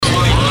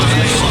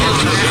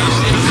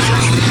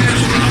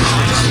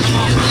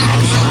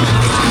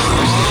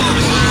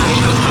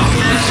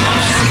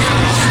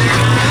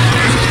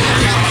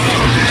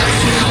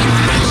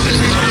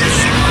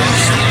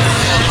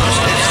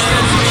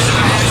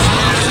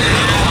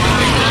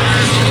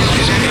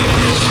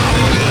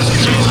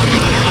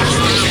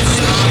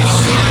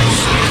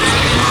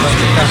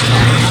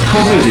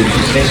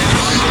interesting.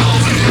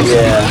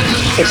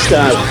 Yeah, pissed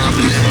out.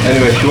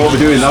 Anyway, she won't be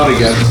doing that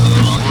again.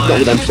 Not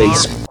with them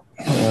feet.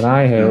 What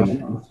I heard.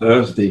 On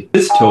Thursday.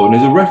 This tone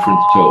is a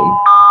reference tone.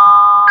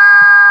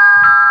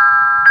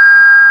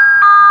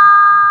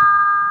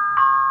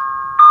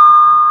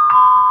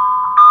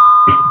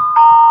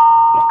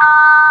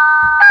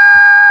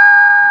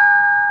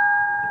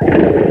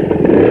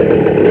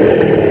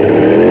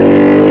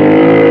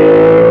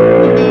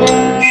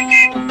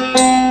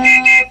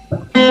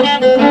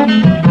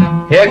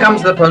 Here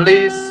comes the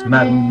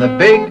policeman, the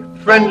big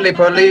friendly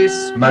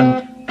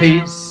policeman,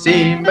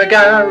 PC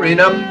McGarry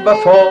number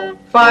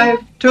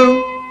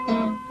 452.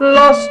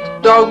 Lost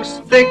dogs,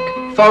 thick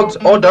fogs,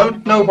 or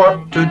don't know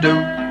what to do.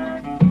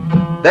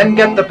 Then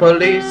get the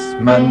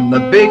policeman, the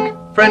big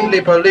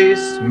friendly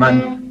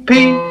policeman,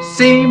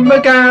 PC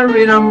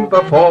McGarry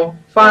number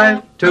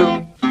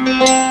 452.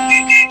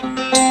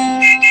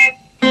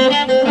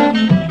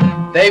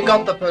 They've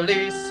got the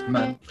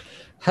policeman.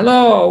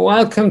 Hello,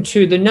 welcome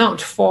to the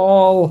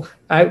NotFall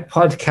Out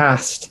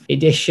podcast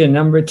edition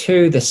number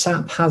 2. The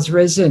sap has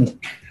risen.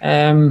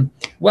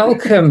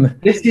 Welcome.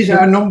 This is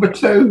our number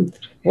 2.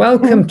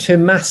 Welcome to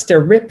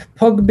Master Rip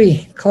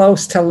Pugby,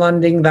 close to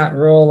landing that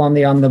role on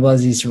the On the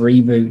Buzzies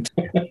reboot.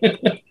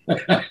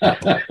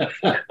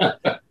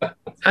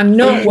 And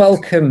not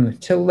welcome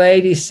to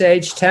Lady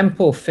Sage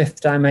Temple,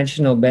 Fifth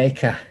Dimensional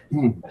Baker.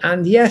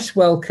 And yes,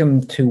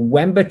 welcome to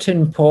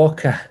Wemberton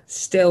Porker,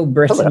 still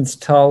Britain's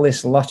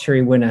tallest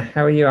lottery winner.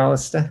 How are you,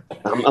 Alistair?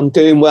 I'm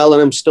doing well,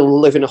 and I'm still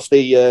living off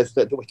the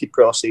wicked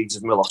proceeds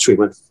of my lottery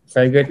win.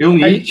 Very good. He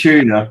only eats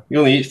tuna. He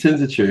only eats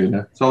tins of tuna.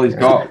 That's all he's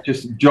got.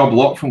 Just job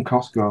lot from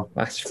Costco.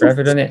 Lasts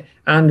forever, doesn't it?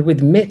 And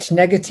with Mitt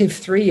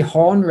 -3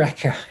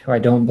 Hornwrecker, who I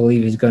don't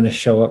believe is going to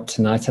show up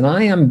tonight. And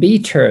I am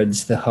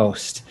B-Turds, the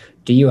host.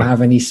 Do you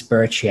have any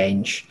spare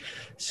change?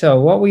 So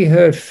what we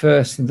heard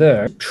first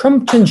there,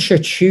 Trumptonshire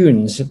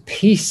Tunes,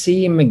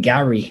 PC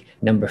McGarry,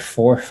 number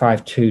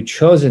 452,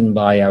 chosen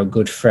by our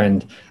good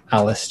friend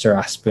Alistair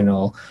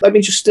Aspinall. Let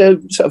me just sort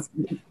of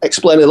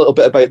explain a little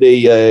bit about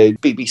the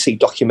BBC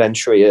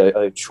documentary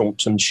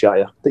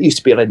Trumptonshire that used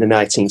to be on in the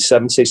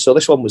 1970s. So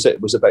this one was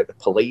about the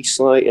police,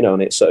 like, you know,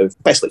 and it sort of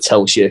basically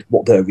tells you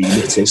what their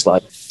remit is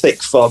like.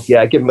 Thick fog,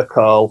 yeah, give them a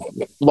call.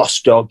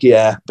 Lost dog,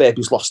 yeah.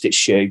 Baby's lost its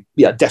shoe,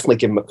 yeah, definitely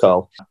give them a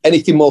call.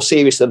 Anything more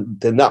serious than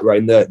that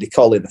round there, they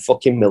call it the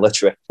fucking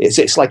military.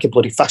 It's like a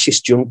bloody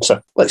fascist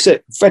junta. Like I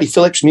said, Freddie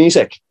Phillips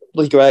music.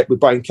 Bloody great with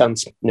Brian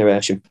Cant's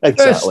narration.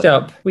 Exactly. First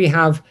up, we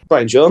have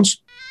Brian Jones.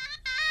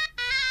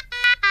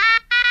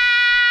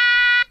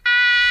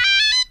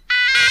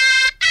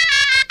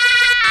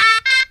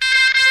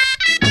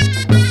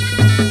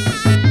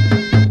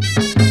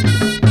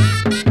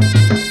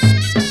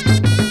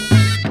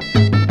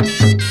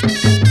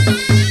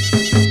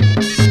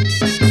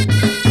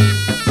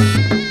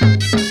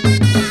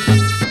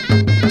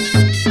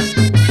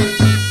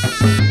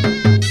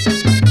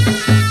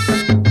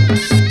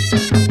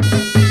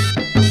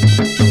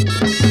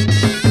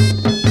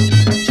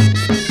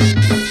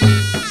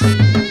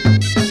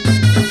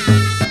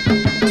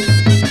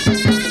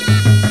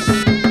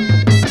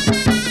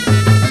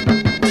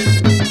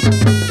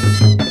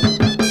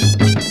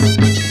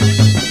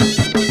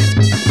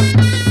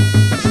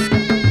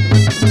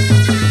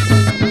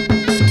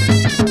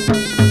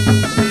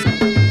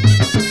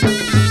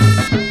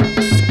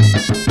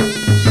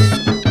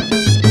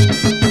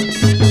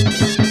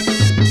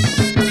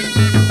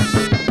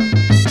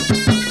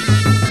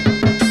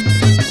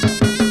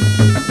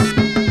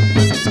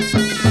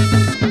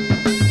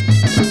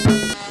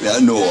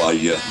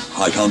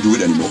 I can't do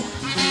it anymore.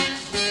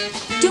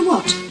 Do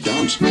what?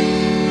 Dance.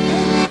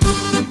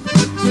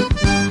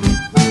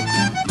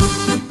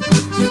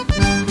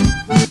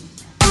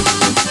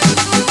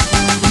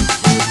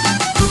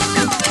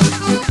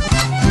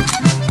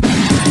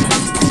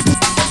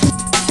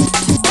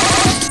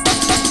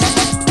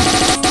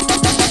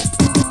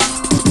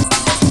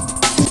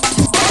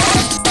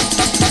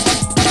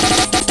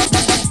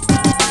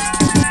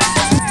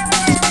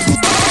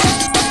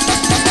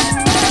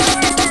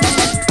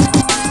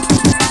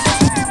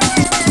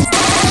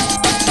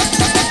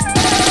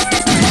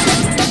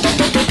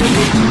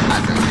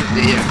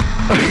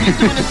 He's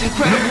doing this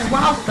incredible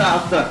wow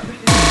style stuff.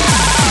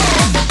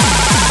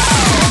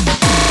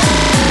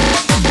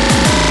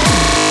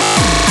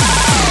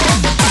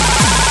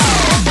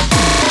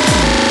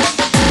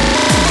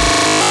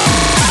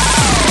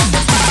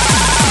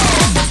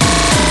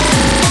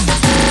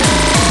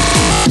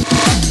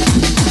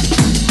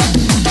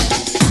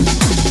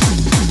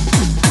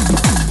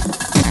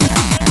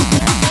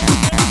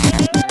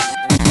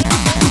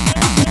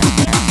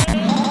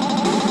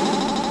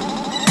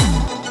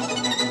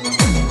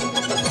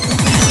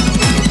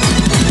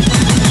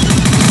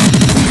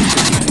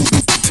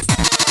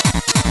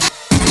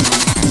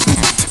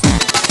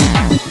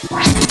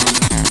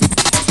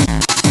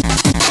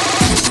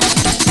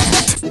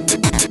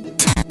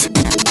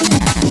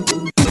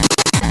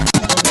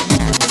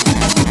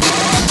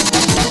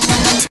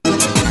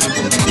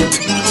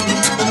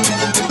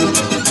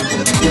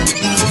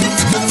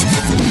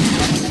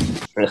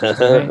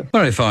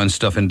 Very fine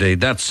stuff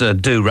indeed. That's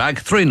Do-Rag,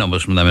 3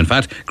 numbers from them, in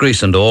fact,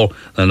 Grease and All.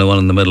 Then the one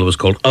in the middle was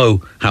called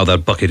Oh, How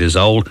That Bucket Is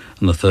Old,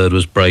 and the third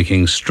was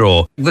Breaking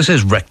Straw. This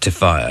is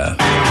Rectifier.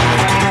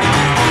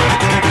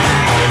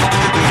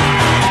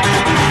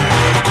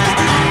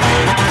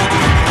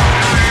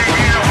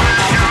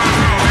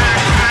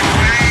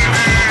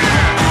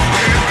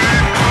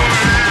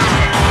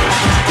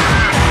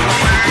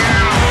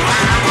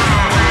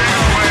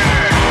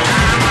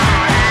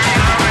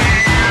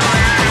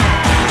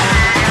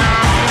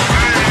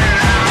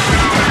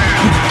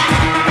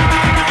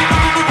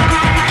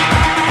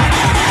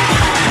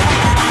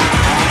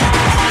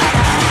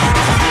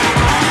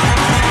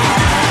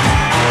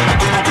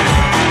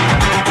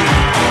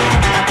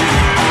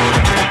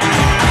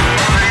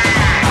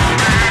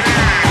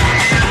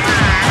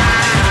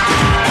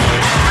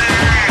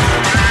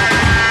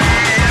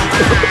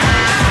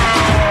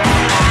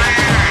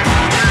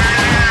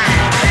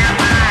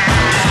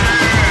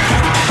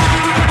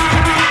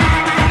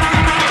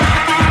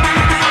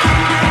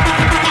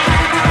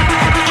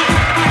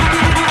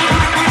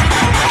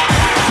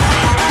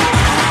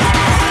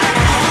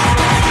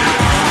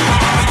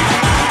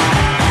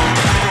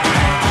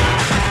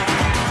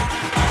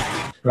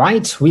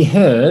 Right, we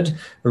heard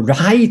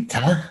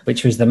Raita,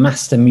 which was the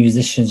Master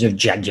Musicians of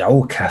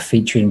Jajoka,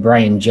 featuring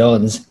Brian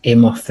Jones,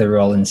 him off the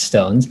Rolling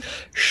Stones,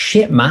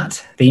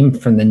 Shipmat, theme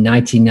from the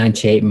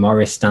 1998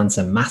 Morris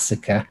Dancer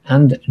Massacre,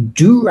 and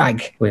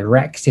Do-Rag with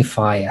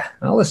Rectifier.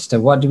 Alistair,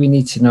 what do we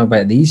need to know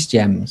about these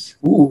gems?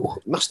 Ooh,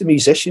 Master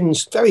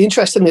Musicians, very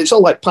interesting. It's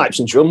all like pipes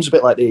and drums, a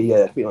bit like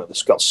the the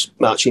Scots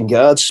Marching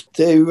Guards.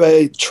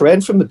 They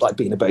trained from like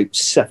being about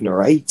 7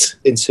 or 8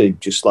 into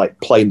just like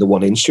playing the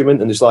one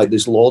instrument, and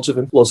there's loads of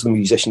them. Lots of the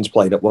musicians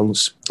playing at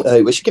once,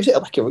 which gives it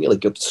like a really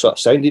good sort of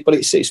sound. But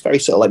it's very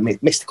sort of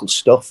like mystical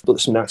stuff, but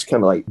there's some nice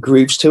kind of like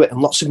grooves to it and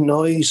lots of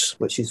noise,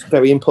 which is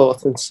very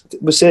important.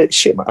 Was it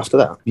Shipmat after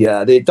that?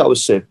 Yeah, that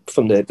was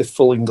from the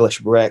Full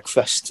English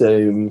Breakfast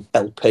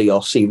LP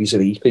or series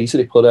of EPs that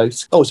he put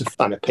out. I was a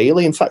fan of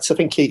Peely. In fact, I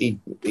think he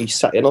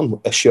sat in on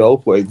a show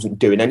where he wasn't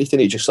doing anything.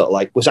 He just sort of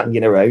like was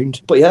hanging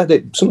around. But yeah,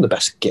 some of the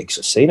best gigs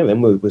I've seen of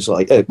him was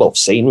like,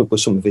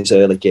 was some of his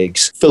early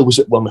gigs. Phil was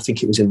at one, I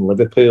think it was in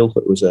Liverpool.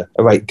 It was a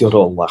right good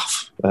old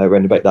laugh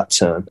around about that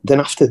time. Then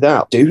after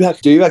that,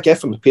 Do-Rag, yeah,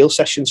 from Appeal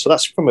Session. So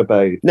that's from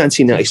about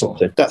 1990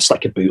 something. That's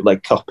like a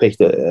bootleg copy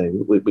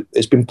that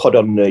has been put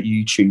on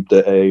YouTube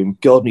that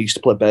Gordon used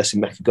to play bass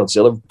in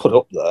Mechagodzilla, put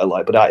up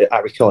there, but I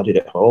recorded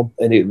at home,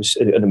 and it was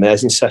an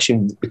amazing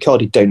session,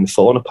 recorded down the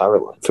phone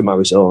apparently from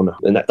Arizona,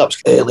 and that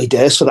was early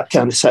days for that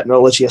kind of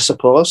technology, I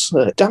suppose.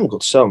 Damn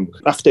good song.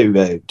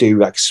 After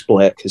Do-Rag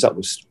split, because that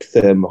was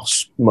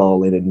Thermos,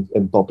 Marlin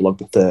and Bob Log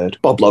the Third.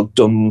 Bob Log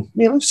done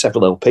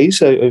several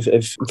LPs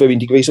of varying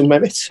degrees of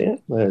merit.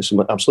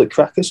 Some absolute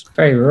crackers.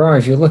 Very raw.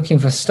 If you're looking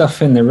for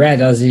stuff in the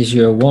red, as is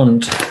your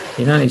want,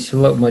 you don't need to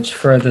look much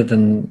further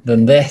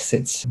than this.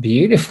 It's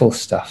beautiful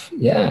stuff.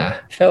 Yeah.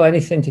 Phil,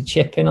 anything to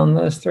chip in on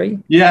those 3?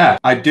 Yeah,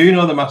 I do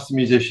know the Master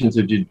Musicians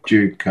of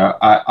Jajuka.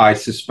 I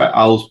suspect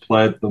Al's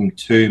played them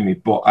to me,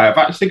 but I've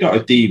actually got a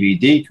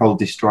DVD called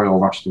Destroy All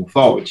Rational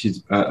Thought, which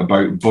is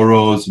about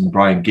Burroughs and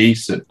Brian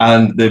Geeson.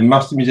 And the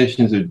Master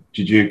Musicians of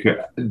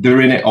Jajuka,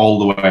 they're in it all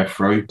the way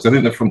through. I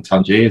think they're from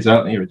Tangiers,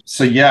 aren't they?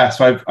 So yeah,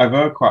 so I've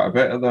heard quite a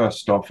bit of their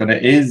stuff, and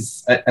it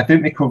is, I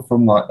think they come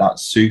from like that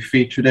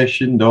Sufi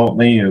tradition, don't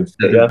they, of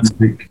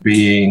music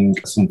being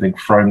something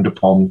frowned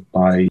upon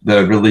by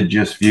the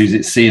religious views.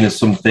 It's seen as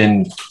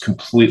something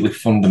completely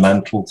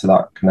fundamental to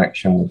that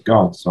connection with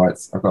God. So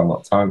I've got a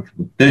lot of time for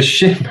them. There's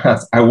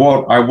Shipmat. I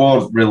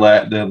won't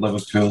relate the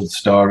Liverpool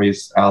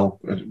stories, Al,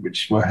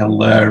 which were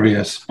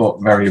hilarious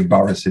but very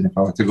embarrassing if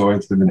I were to go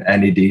into them in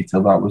any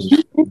detail. That was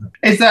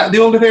is that the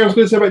only thing I was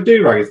going to say about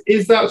Do-Rag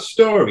is that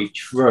story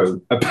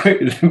true about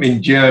them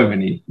in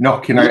Germany,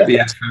 knocking out the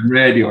FM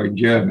radio in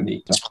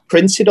Germany? It's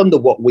printed on the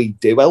What We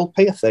Do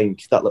LP, I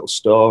think, that little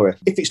story.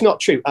 If it's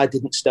not true, I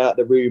didn't start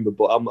the rumour,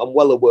 but I'm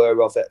well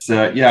aware of it.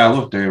 Yeah, I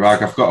love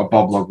Do-Rag. I've got a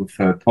Bob Log with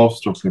Third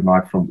poster up in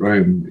my front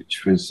room,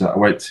 which was, I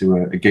went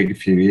to a gig a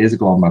few years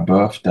ago on my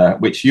birthday,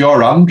 which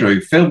you're Andrew.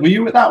 Phil, were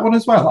you at that one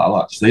as well,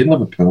 Al, actually, in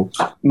Liverpool?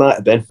 Might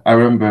have been. I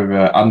remember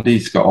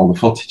Andy's got all the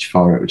footage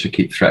for it, which I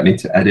keep threatening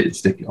to edit and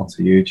stick it onto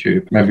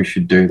YouTube. Maybe we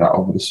should do that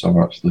over the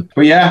summer, actually.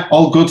 But yeah,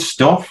 all good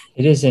stuff.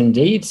 It is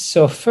indeed.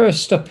 So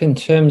first up in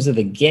terms of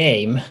the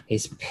game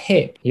is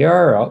Pip.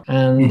 You're up,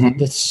 and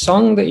the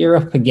song that you're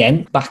up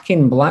again, Back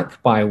in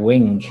Black by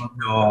Wing.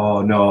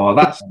 No,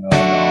 that's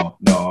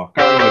no. Can't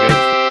go against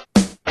it.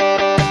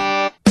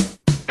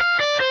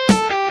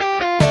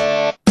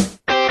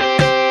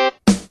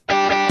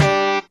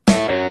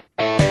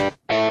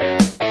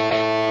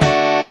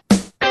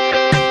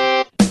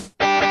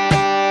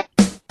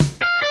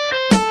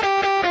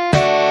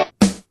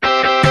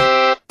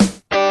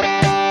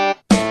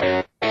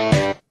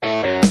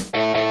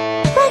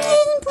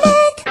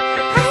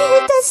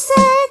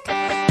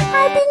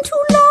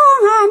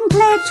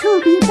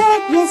 To be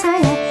back, yes I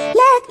have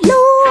let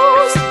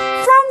loose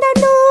from the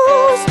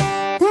loose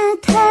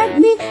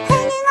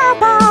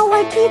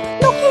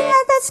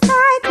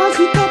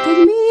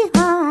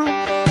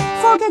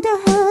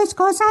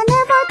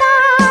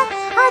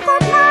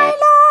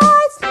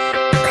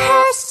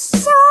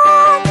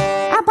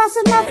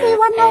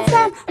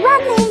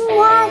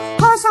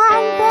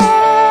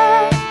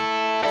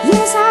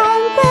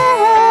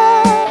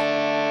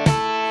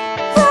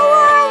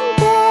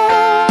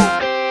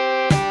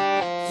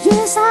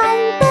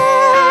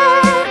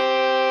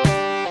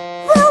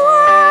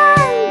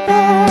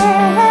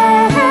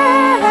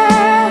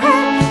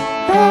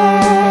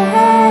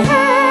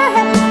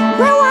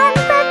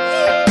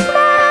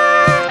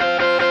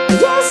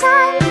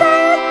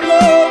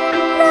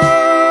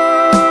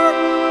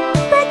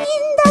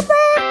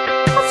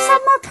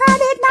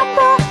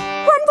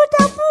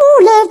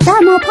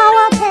got more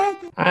power,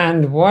 baby.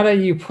 And what are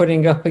you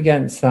putting up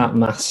against that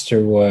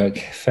masterwork,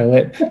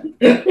 Philip?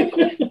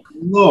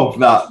 Love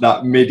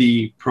that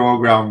MIDI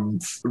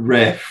programmed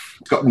riff.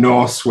 It's got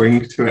no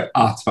swing to it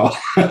at all.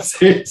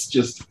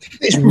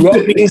 It's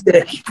rock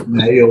music.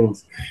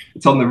 Nails.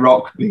 It's on the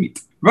rock beat.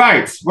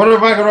 Right, what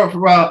have I got up for?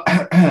 Well,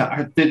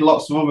 I did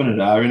lots of them in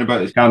about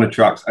this kind of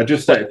tracks. I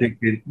just started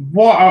thinking,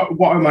 what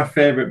are my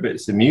favourite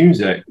bits of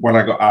music when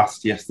I got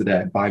asked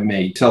yesterday by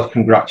me?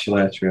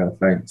 Self-congratulatory, I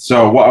think.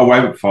 So what I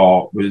went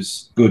for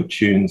was good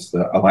tunes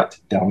that I like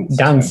to dance.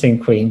 Dancing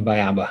Queen by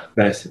ABBA.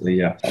 Basically,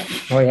 yeah.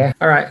 Oh, yeah.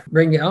 All right,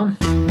 bring it on.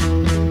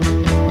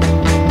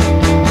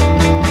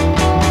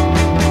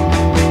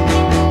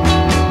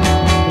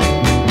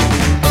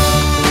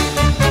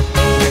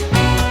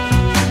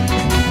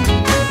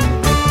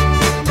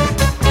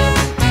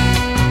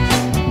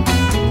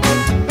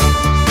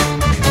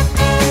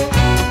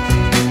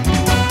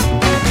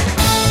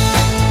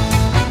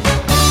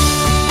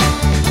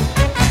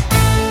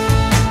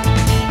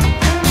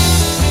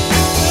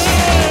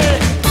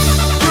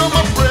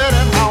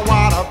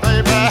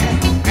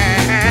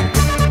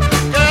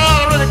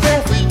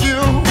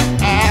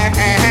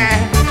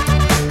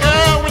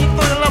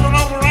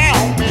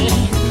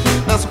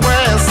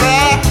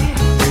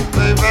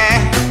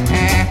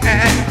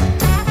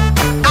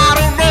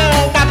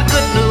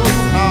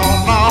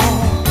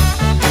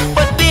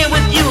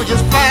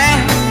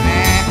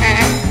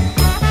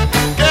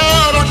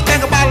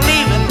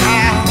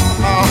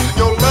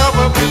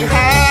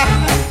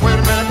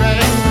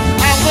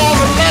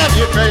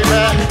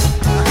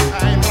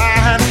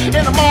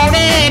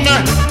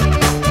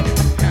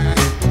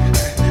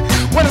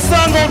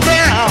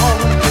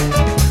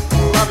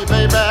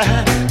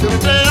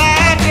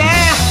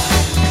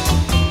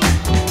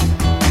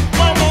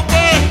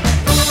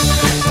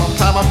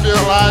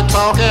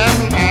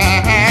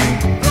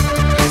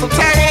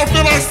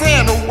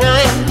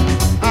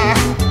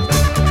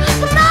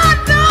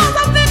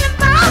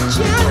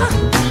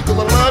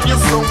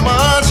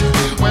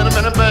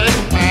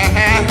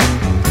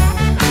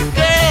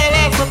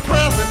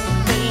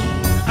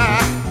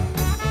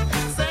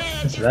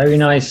 Very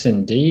nice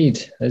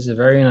indeed. It's a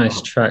very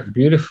nice track.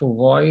 Beautiful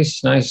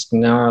voice, nice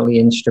gnarly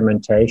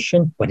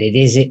instrumentation. But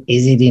is it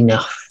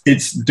enough?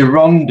 It's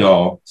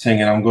Derondo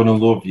singing "I'm Gonna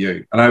Love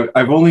You," and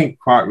I've only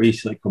quite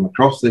recently come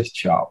across this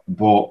chap,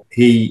 but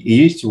he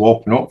used to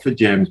open up for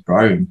James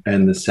Brown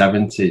in the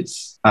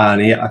 70s,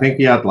 and I think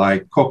he had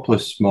like a couple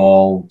of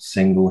small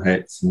single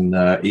hits, and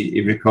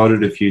he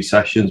recorded a few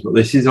sessions. But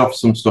this is off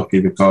some stuff he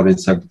recorded in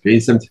 73,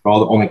 74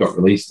 that only got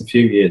released a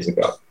few years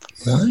ago.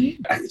 Right.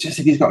 I just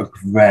think he's got a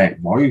great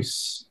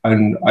voice.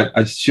 And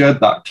I shared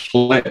that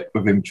clip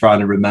of him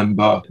trying to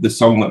remember the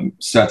song that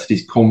started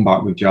his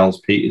comeback with Giles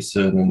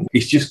Peterson. And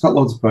he's just got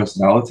loads of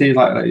personality.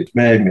 Like it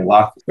made me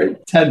laugh. It's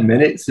about 10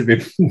 minutes of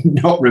him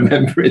not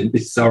remembering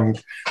this song,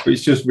 but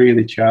it's just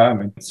really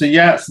charming. So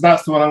that's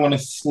the one I'm going to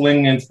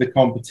sling into the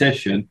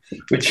competition,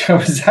 which I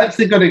was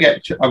actually going to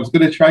get. I was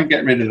going to try and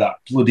get rid of that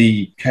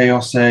bloody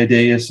Chaos AD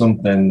or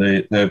something,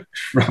 the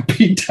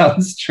crappy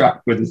dance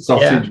track with the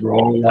sausage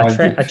roll.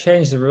 I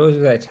changed the rules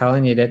without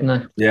telling you, didn't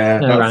I? Yeah,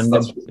 no,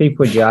 random.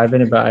 People were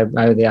jiving about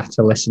how they have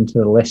to listen to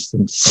the list,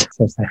 and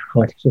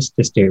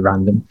just do it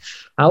random.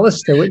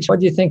 Alistair,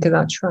 what do you think of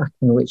that track,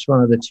 and which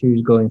one of the two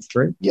is going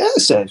through? Yeah,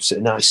 it's a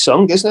nice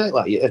song, isn't it?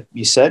 Like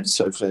you said,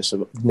 sort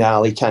of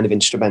gnarly kind of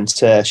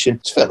instrumentation.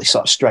 It's fairly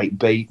sort of straight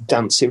beat,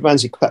 dancing. It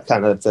reminds you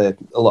kind of a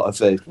lot of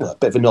a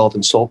bit of a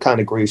Northern Soul kind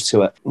of groove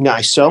to it.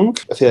 Nice song.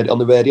 I've heard it on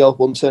the radio.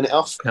 Wouldn't turn it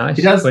off. Nice.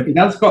 It has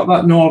got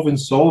that Northern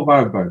Soul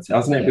vibe about it,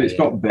 hasn't it? Yeah, but it's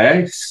got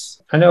bass.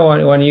 I know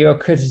one of your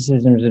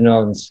criticisms of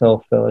Northern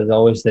Soul, Phil, is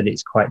always that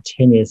it's quite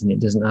tinny, and it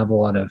doesn't have a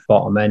lot of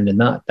bottom end,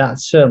 and that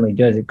certainly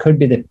does. It could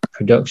be the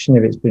production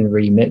if it's been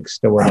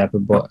remixed or whatever,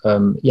 but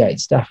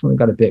it's definitely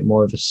got a bit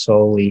more of a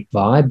soul-y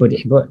vibe.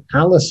 But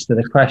Alistair,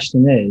 the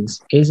question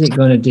is it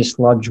going to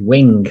dislodge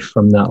Wing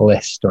from that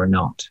list or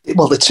not?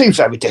 Well, they're two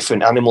very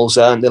different animals,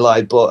 aren't they?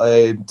 Like, but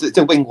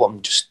the Wing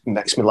one just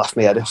makes me laugh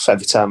my head off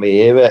every time I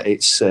hear it.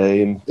 It's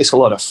a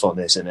lot of fun,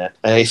 isn't it?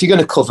 If you're going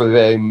to cover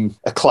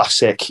a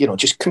classic,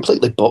 just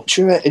completely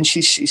butcher it, and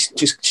she's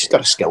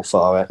got a skill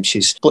for it.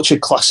 She's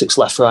butchered classics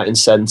left, right, and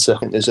centre. I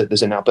think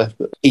there's an ABBA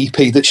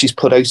EP that she's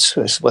put out.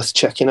 So it's worth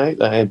checking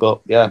out.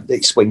 But yeah,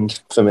 it's Wing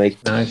for me.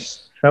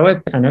 Nice.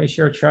 Philip, I know it's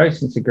your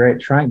choice. It's a great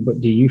track,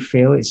 but do you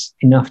feel it's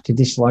enough to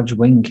dislodge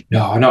Wing?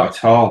 No, not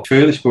at all.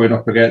 Foolish going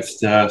up against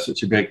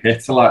such a big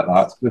hitter like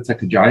that. It's going to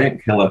take a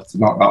giant killer to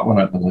knock that one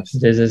out the list.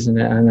 It is, isn't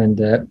it? And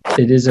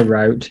it is a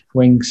rout.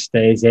 Wing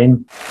stays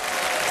in.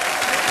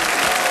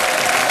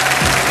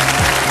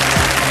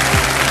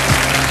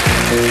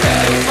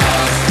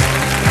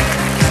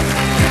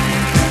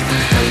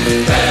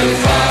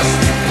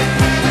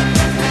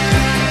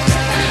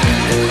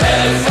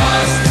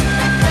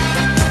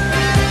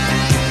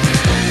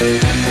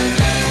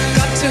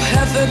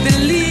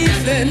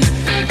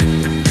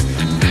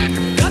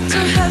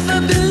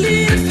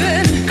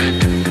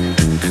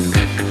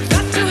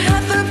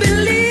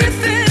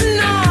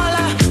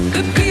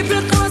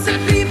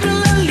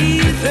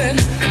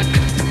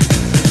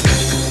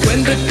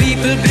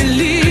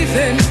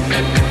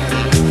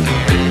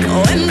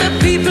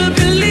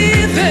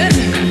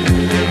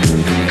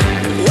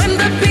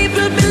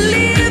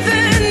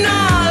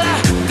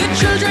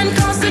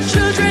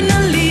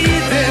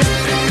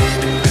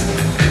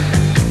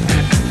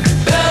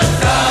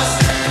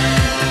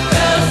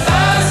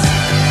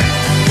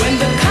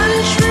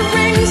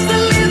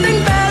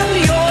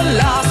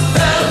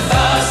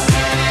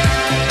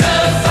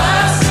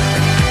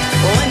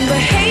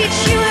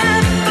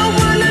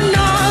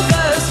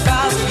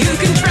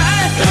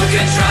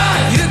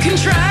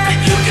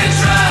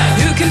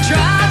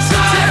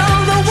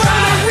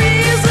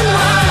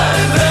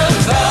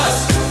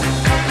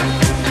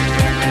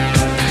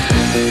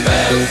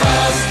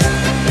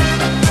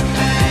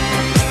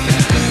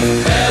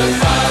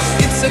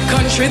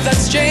 country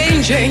that's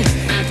changing.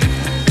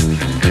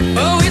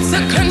 Oh, it's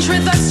a country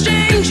that's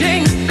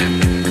changing.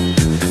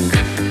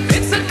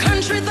 It's a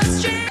country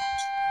that's changing.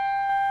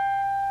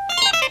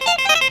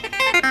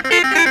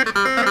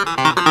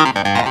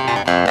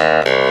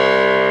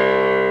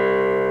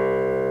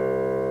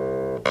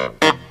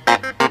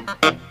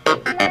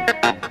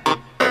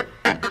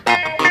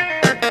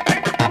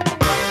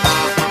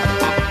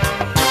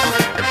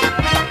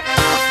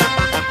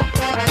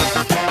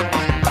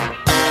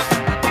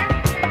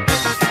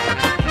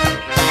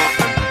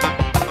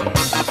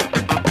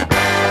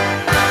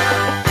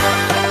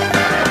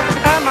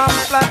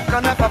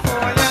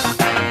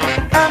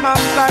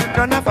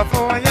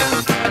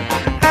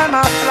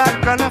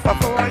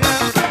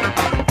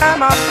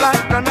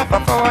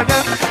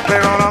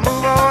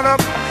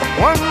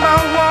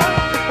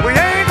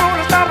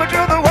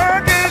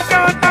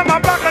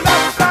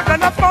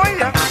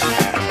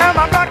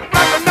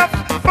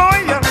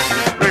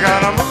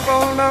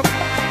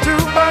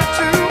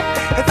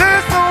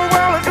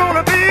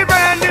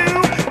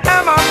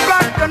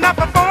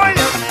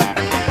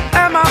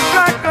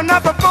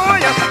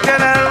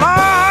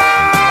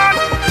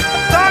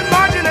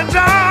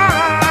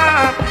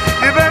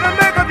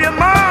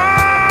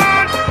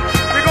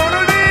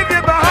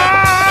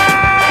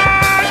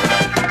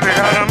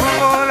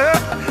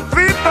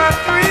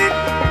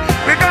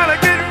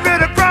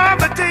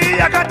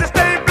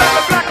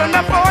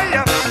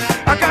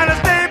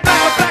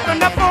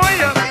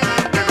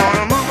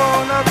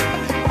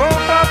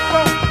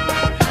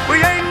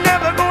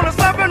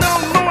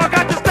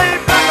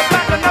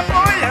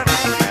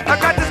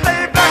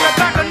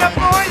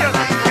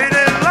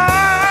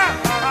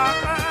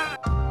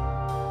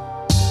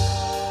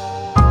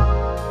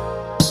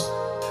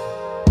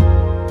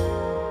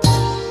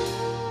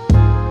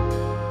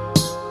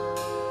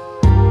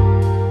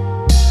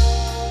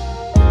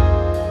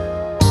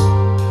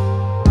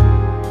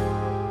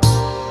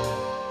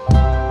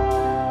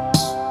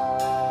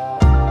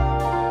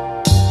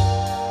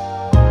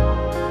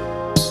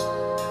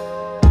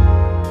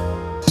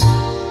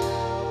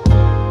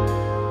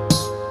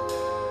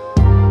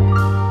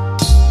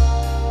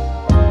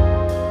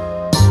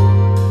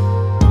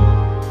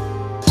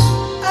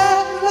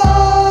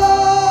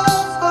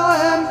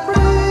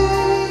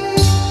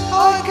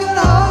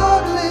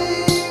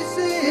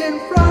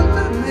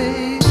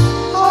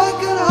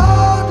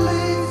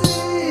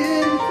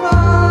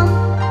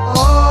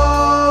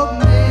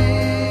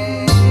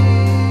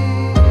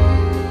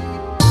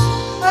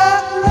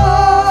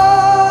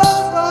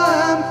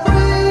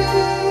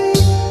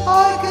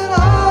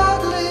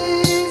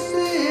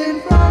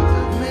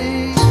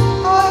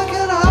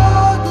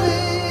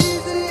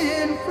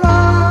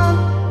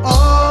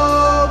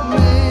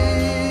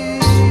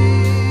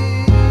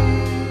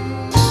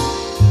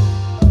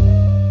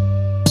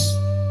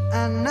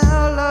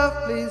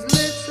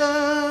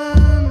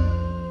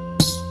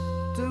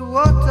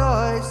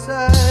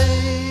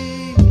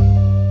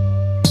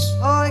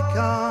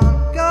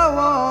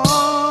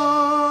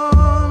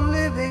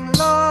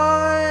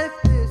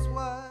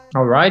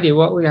 Alrighty,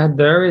 what we had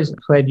there is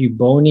played you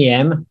Boney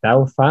M,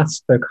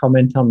 Belfast, their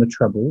comment on the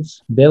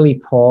Troubles,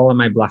 Billy Paul, Am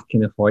I Black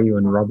Enough for You,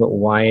 and Robert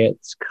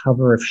Wyatt's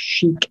cover of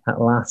Chic,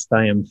 At Last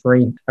I Am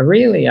Free.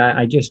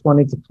 I just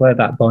wanted to play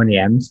that Boney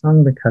M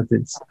song because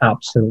it's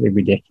absolutely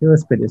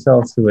ridiculous, but it's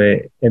also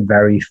a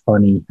very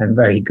funny and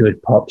very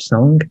good pop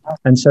song.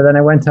 And so then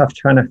I went off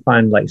trying to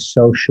find like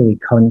socially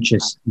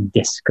conscious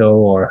disco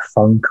or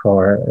funk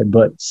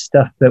but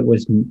stuff that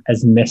was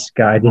as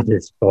misguided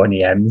as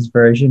Boney M's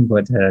version.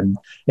 But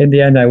in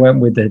the end, I went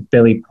with the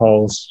Billy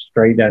Paul's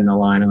Straight Down the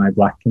Line, Am I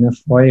Black Enough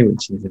for You,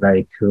 which is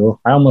very cool.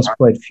 I almost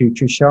played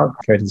Future Shock,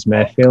 Curtis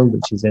Mayfield,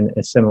 which is in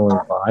a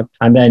similar vibe.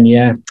 And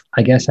then,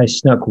 I guess I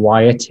snuck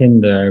Wyatt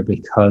in there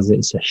because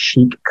it's a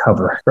Chic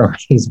cover from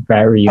his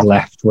very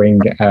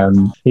left-wing.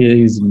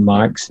 He's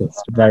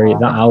Marxist.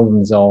 That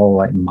album's all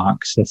like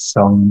Marxist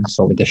songs,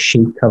 so with a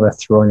Chic cover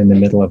thrown in the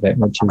middle of it,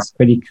 which is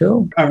pretty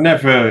cool. I've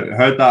never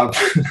heard that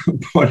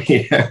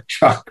Boney M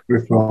track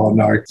before,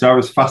 no. So I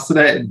was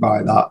fascinated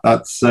by that.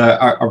 That's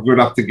I'm going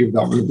to have to give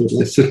that one a good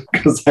listen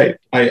because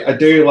I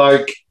do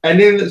like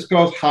anything that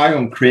goes high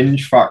on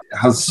cringe fact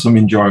has some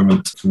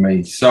enjoyment for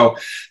me. So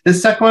the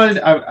second one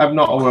I'm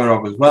not aware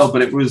of as well,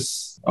 but I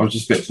was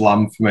just a bit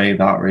bland for me,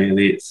 that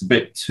really. It's a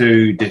bit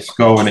too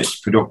disco in its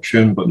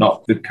production, but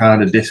not the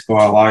kind of disco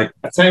I like.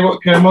 I tell you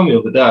what came on the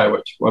other day,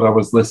 when I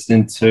was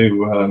listening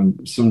to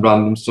some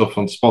random stuff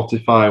on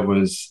Spotify,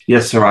 was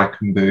Yes Sir I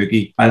Can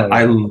Boogie. And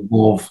I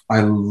love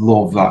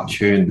that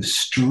tune. The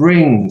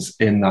strings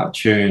in that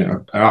tune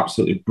are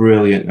absolutely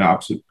brilliant. They're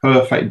absolutely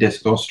perfect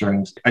disco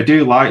strings. I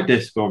do like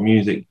disco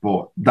music,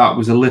 but that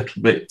was a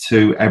little bit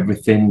too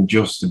everything,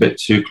 just a bit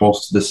too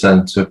close to the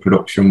centre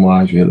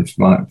production-wise, really,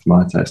 for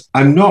my taste.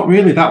 I'm not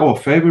really that all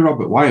favourite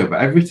Robert Wyatt,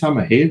 but every time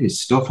I hear his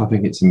stuff, I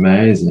think it's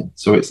amazing.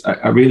 So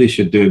I really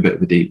should do a bit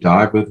of a deep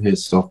dive with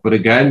his stuff. But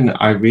again,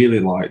 I really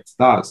liked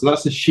that. So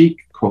that's a Chic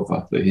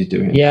cover that he's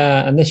doing.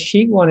 Yeah, and the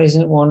Chic one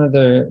isn't one of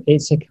the.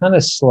 It's a kind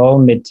of slow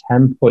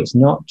mid-tempo. It's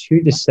not too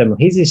dissimilar.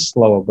 His is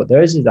slower, but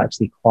theirs is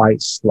actually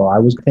quite slow. I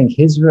would think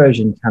his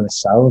version kind of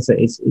sells it.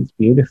 It's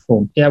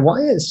beautiful. Yeah,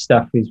 Wyatt's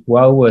stuff is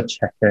well worth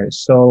checking out,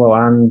 solo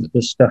and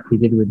the stuff he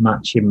did with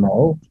Matching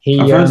Mole.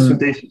 I've heard some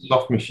decent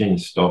Soft Machine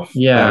stuff.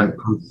 Yeah.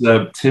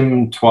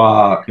 Tim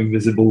Twa,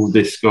 Invisible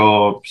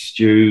Disco,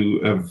 Stu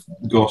of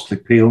Ghostly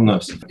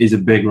Peelness is a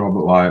big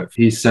Robert Wyatt.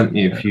 He's sent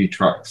me a few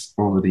tracks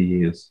over the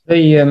years.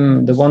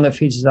 The one that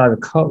features Ira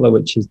Cutler,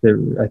 which is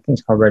I think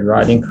it's called Red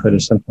Riding Hood or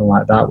something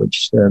like that,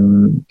 which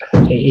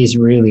it is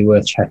really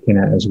worth checking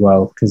out as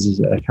well, because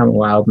I can't remember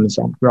what album it's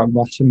on, Rock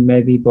Bottom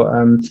maybe, but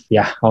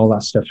yeah, all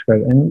that stuff's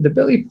great. And the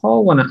Billy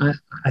Paul one,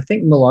 I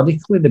think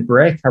melodically the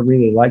break I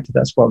really liked it.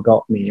 That's what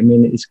got me. I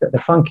mean, it's got the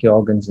funky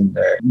organs in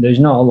there. There's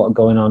not a lot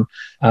going on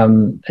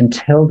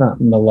until that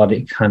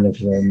melodic kind of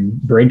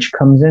bridge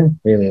comes in.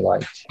 Really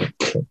liked it.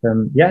 But,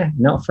 yeah,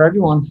 not for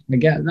everyone. I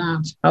get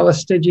that.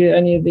 Alice, did you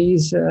any of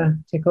these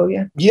tickle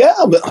you? Yeah,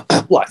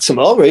 I liked them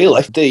all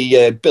really.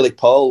 The Billy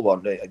Paul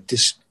one,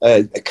 just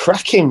a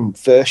cracking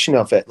version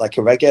of it, like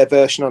a reggae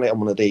version on it on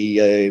one of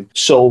the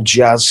soul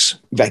jazz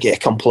reggae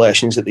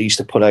compilations that they used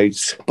to put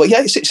out. But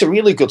yeah, it's a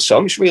really good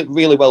song. It's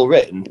really well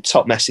written.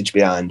 Top message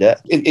behind it.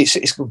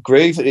 It's good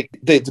groove.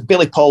 The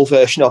Billy Paul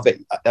version of it,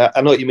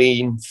 I know what you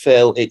mean,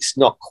 Phil. It's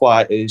not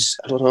quite as,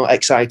 I don't know,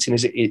 exciting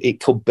as it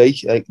could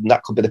be.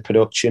 That could be the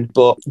production.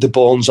 But the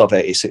bones of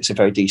it, it's a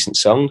very decent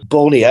song.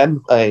 Boney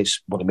M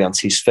is one of my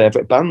auntie's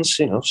favourite bands.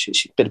 You know,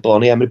 she's a bit of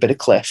Boney M and a bit of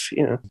Cliff.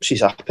 You know,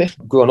 she's happy.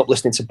 Growing up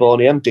listening to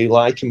Boney M, do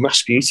like, and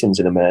Rasputin's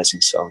an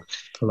amazing song.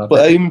 But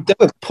they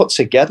were put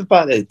together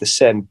by the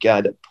same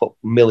guy that put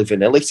Milli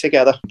Vanilli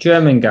together.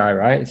 German guy,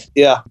 right?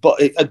 Yeah, but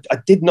I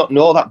did not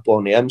know that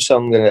Boney M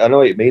song. And I know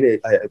what you mean.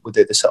 With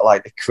the sort of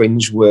like the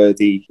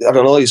cringe-worthy, I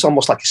don't know, it's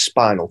almost like a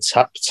Spinal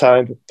Tap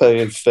type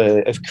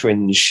of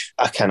cringe.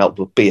 I can't help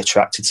but be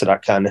attracted to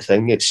that kind of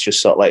thing. It's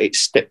just sort of like it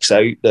sticks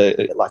out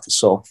like a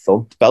sore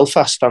thumb.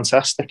 Belfast,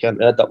 fantastic. I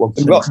heard that one.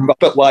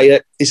 Robert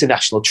Wyatt is a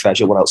national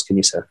treasure. What else can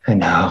you say? I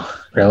know.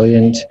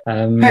 Brilliant.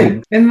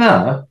 Hey, in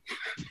that...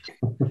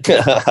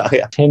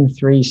 Yeah. Tim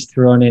 3's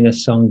thrown in a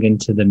song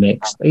into the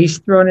mix. He's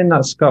thrown in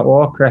that Scott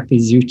Walker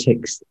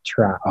Epizootics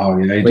track. Oh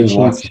yeah, he does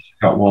like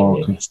Scott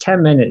Walker. It's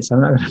 10 minutes.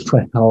 I'm not going to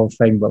play the whole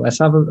thing, but let's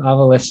have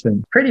a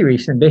listen. Pretty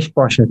recent. Bish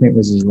Bosh, I think,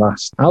 was his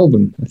last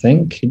album. I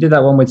think he did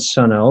that one with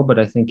Sun O, but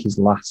I think his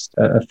last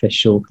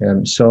official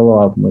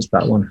solo album was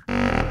that one.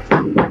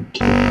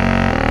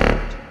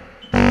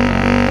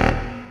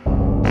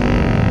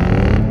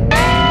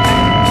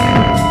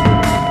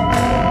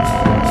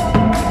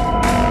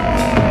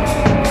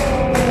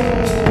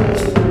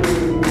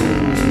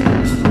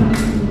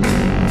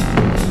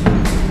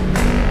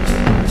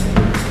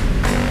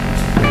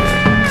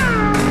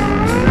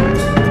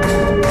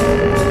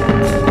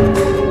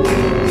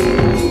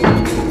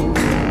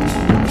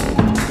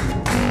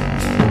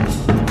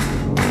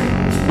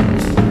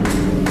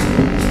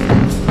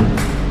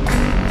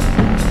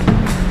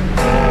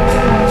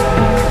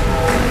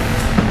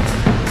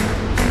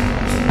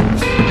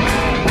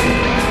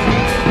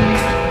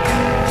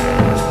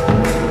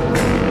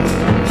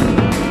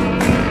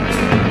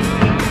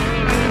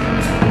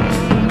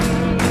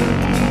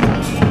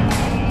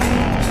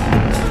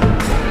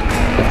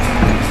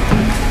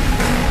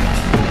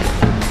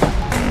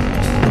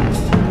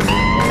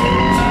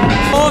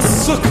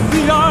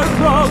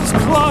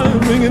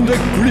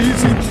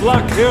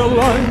 Black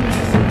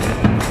hairlines,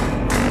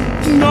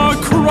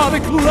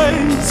 narcotic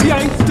legs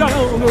yanked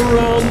down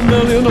around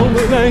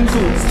million-old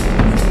ankles,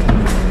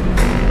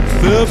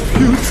 their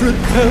putrid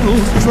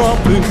petals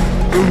dropping,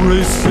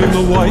 erasing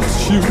the white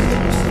shoe,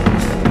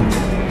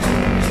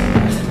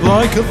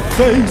 like a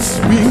face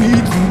being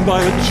eaten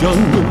by a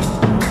jungle,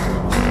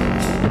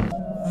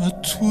 a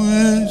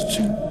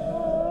twitching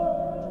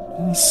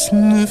and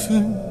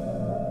sniffing.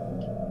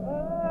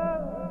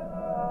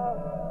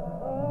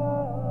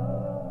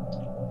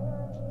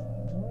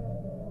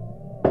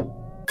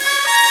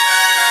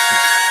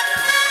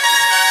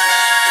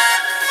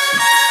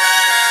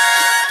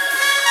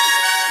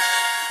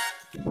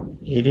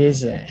 It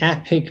is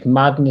epic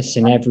madness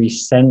in every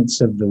sense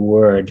of the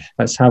word.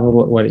 Let's have a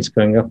look what it's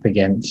going up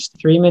against.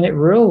 3-Minute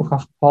Rule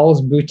off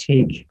Paul's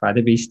Boutique by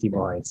the Beastie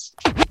Boys.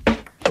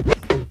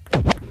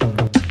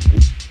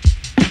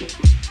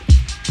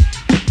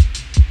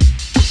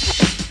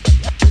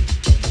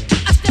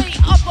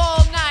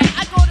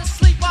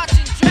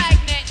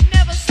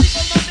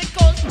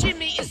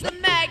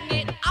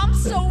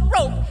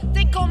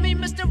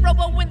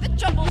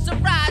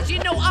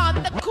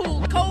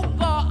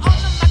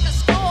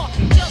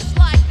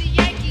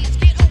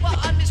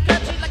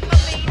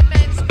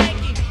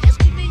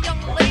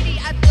 Young lady,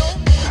 I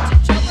don't want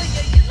to trouble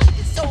you. You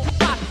looking so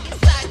hot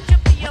inside,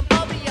 drippy and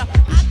bubbly.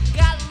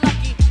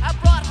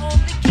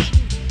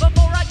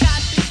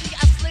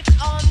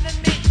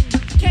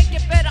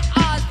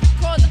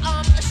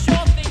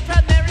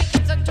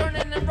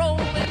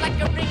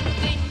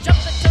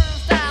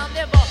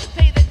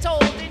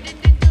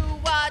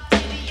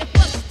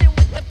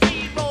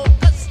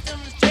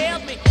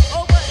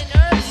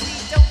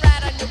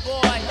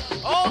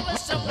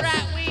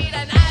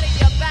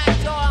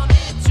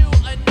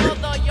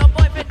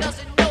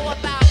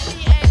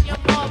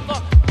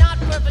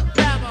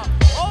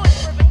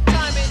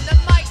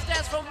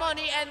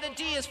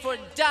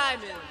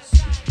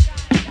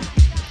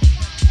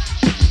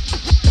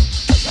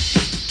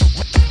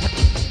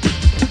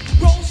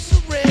 Roses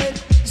are red,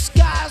 the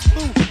sky's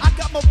blue. I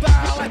got my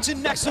barrel at your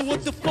neck, so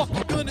what the fuck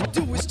you gonna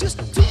do? It's just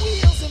two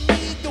wheels and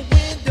me, the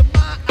wind in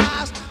my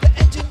eyes. The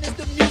engine is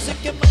the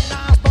music and my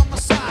knives by my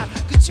side.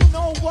 Cause you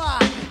know why?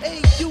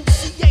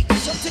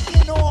 AUCH, I'm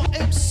taking all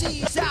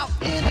MCs out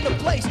in the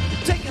place.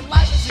 Taking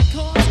life as it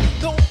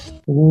comes, don't.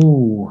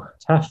 Ooh,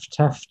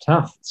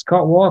 tough.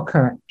 Scott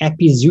Walker,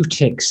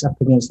 Epizootics up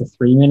against the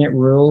 3-minute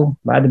rule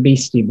by the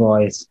Beastie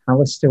Boys.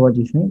 Alistair, what do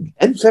you think?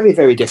 And very,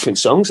 very different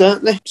songs,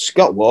 aren't they?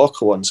 Scott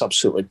Walker one's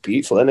absolutely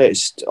beautiful, isn't it?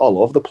 It's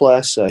all over the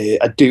place. I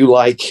do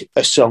like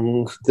a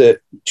song that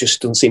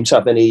just doesn't seem to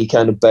have any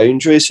kind of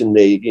boundaries, and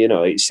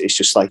it's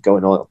just like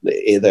going on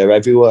here, there,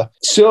 everywhere.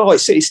 So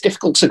it's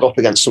difficult to go up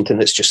against something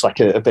that's just like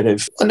a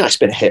nice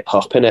bit of hip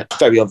hop in it,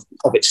 very of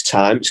its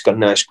time. It's got a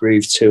nice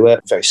groove to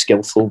it. Very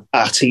skillful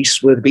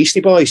artists with the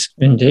Beastie Boys.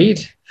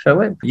 Indeed.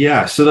 Philip?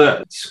 Yeah, so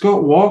the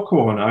Scott Walker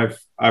one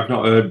I've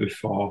not heard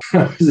before.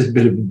 It's a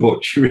bit of a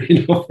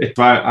butchering of it.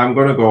 But I'm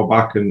going to go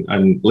back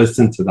and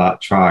listen to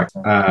that track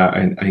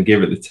and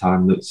give it the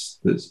time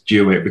that's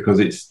due it, because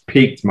it's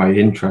piqued my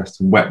interest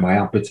and whet my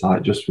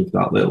appetite just with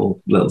that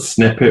little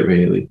snippet,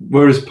 really.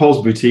 Whereas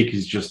Paul's Boutique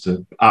is just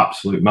an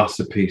absolute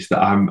masterpiece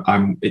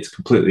that it's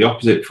completely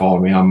opposite for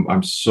me.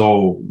 I'm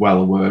so well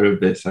aware of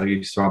this. I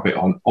used to have it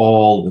on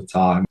all the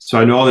time. So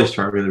I know this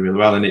track really, really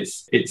well, and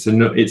it's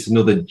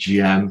another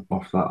gem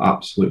off that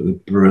absolutely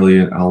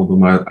brilliant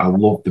album. I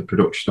love the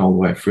production all the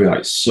way through.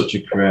 Like, such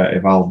a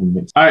creative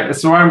album. All right,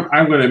 so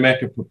I'm going to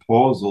make a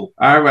proposal.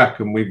 I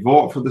reckon we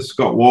vote for the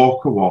Scott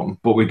Walker one,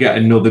 but we get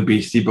another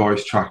Beastie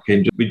Boys track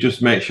in. We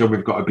just make sure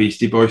we've got a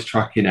Beastie Boys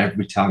track in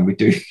every time we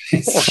do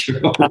this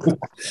show.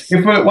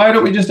 Why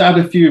don't we just add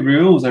a few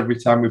rules every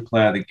time we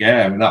play the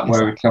game? And that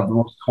way we can have the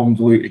most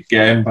convoluted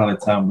game by the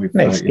time we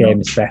play. Makes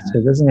games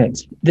better, doesn't it?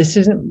 This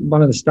isn't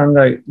one of the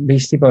standout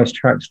Beastie Boys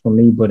tracks for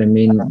me, but I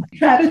mean,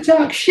 try to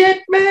talk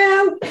shit,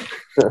 man.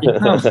 You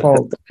can't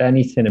fault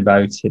anything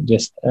about it.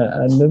 Just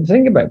and the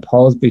thing about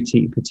Paul's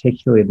Boutique,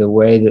 particularly the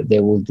way that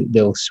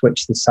they'll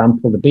switch the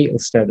sample. The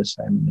Beatles stay the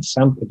same.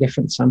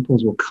 Different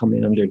samples will come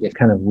in under different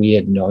kind of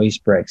weird noise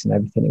breaks and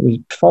everything. It was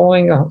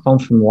following on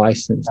from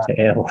License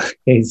to Ill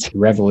is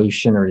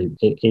revolutionary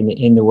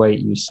in the way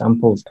it used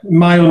samples.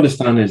 My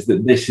understanding is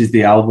that this is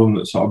the album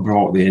that sort of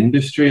brought the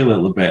industry a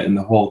little bit, and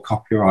the whole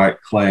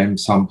copyright claim,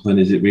 sampling,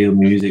 is it real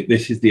music?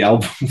 This is the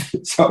album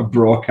that sort of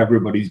broke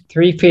everybody's.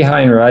 3P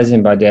High and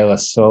Rising by De La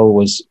Soul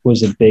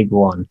was a big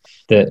one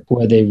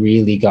where they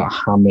really got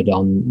hammered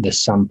on the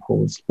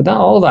samples. But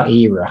all that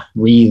era,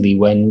 really,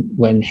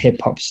 when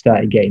hip hop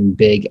started getting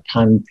big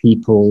and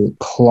people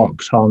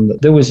clocked on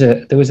that there was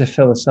a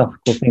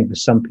philosophical thing for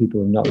some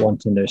people of not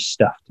wanting their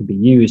stuff to be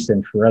used,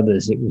 and for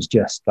others it was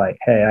just like,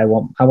 hey, I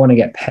want to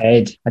get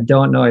paid. I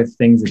don't know if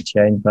things have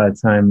changed by the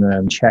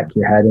time Check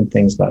Your Head and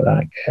things like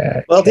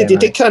that. Well, they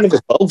did kind of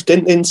evolve,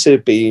 didn't they, into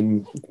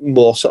being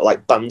more sort of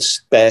like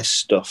band-based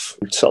stuff,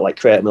 sort of like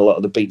creating a lot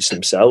of the beats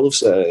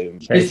themselves.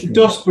 It's the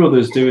Dust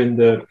Brothers doing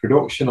the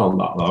production on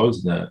that, though,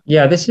 isn't it?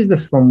 Yeah, this is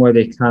the one where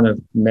they kind of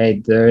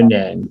made their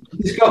name.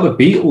 It's got the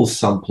Beatles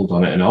sampled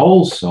on it and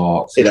all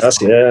sorts. It has,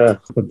 yeah.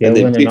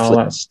 Dylan and all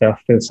that stuff.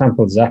 They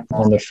sampled Zach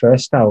on the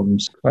first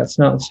albums. Let's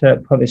not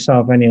put this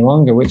off any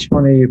longer. Which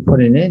one are you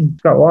putting in?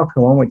 Scott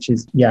Walker one, which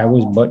is, I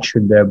was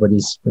butchered there, but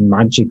he's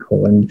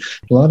magical and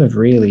a lot of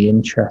really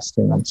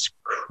interesting and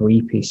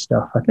creepy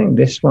stuff. I think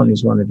this one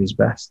is one of his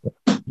best.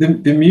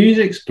 The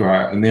music's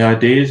great and the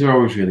ideas are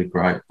always really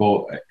great,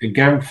 but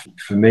again,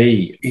 for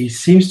me, he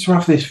seems to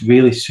have this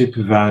really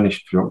super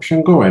varnished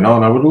production going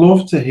on. I would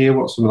love to hear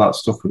what some of that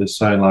stuff would have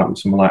sounded like with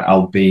someone like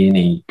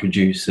Albini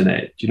producing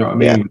it. Do you know what I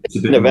mean? Yeah. It's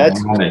a bit more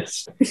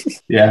honest.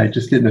 Yeah,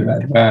 just in the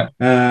red.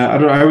 I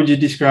don't know, how would you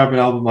describe an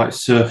album like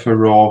Surfer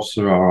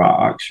Rosa or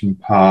Action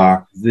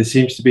Park? There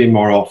seems to be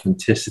more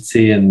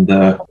authenticity in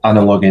the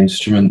analog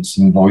instruments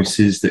and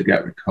voices that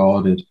get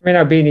recorded. I mean,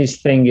 Albini's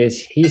thing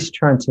is he's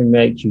trying to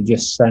make you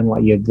just sound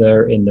like you're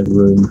there in the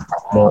room,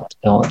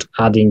 not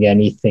adding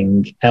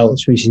anything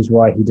else, which is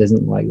why he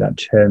doesn't like that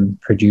term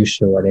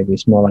producer or whatever.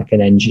 It's more like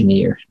an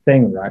engineer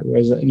thing, right?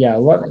 Whereas, a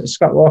lot of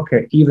Scott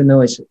Walker, even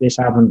though it's this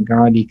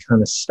avant-garde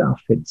kind of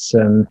stuff, it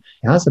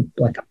has a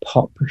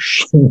pop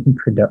machine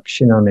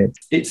production on it.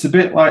 It's a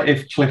bit like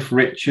if Cliff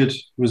Richard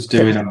was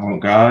doing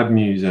avant-garde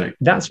music.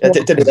 That's what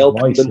did it help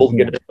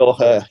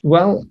her?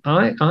 Well,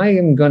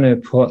 I'm gonna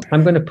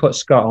put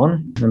Scott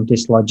on. I'm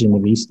dislodging the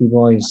Beastie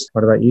Boys.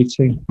 What about you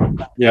two?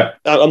 Yeah,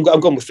 I'm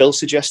going with Phil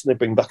suggesting they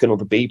bring back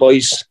another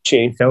B-Boys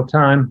tune. Still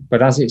time,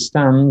 but as it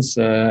stands,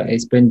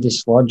 it's been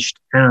dislodged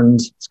and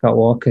Scott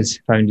Walker's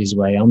found his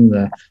way on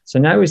there. So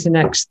now is the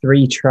next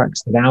 3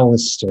 tracks that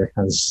Alistair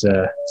has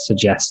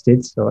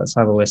suggested. So let's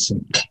have a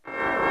listen.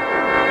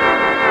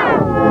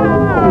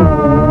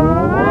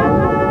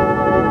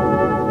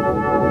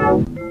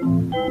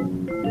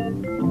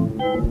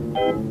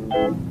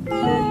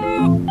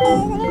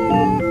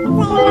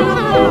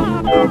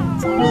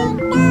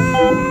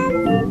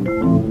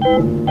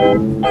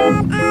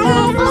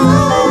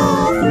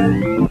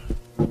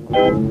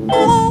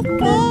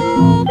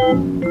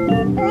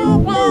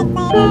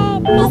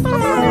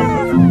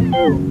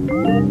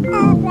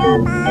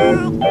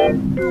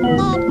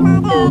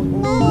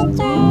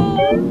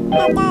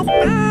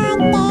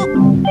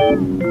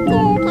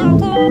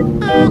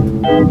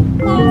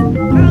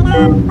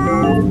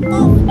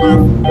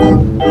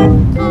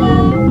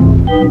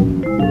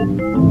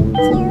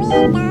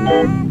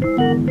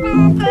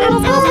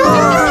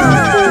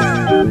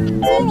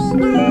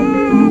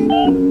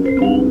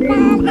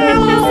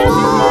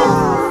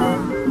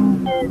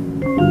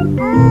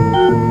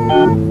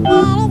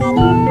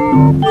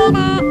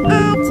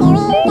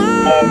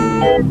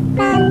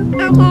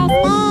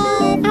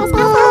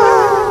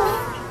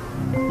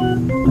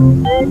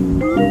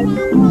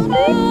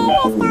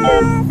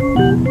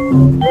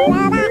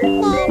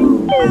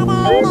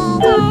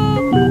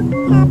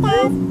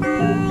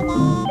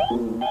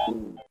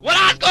 Well,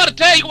 I was going to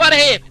tell you what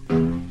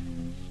happened.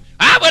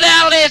 I went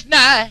out last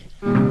night,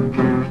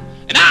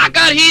 and I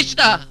got hitched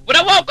up. When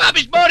I woke up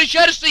this morning,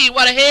 should have seen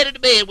what I had in the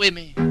bed with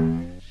me.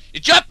 He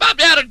jumped up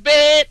out of the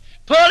bed,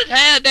 pulled his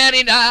hand down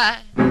his eye,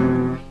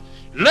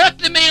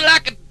 looked at me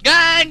like a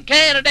guy in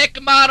Canada that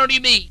come out on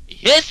his meat.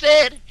 He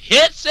said,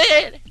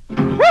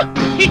 woo,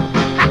 he, ha,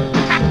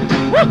 ha,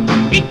 woo,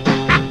 he,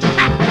 ha, ha,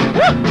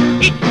 woo,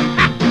 he, ha,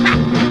 ha,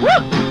 woo,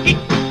 he,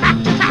 ha,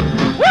 ha,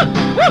 woo,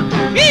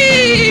 woo, he.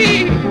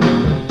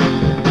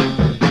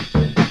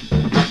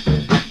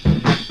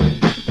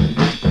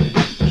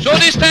 So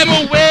this time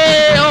we're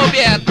way up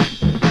yet.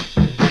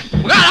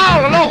 We got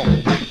all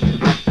alone.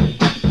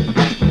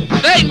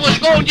 Thing was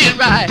going just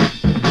right.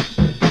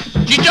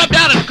 She jumped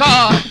out of the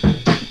car.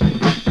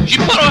 She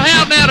put her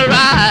hand down her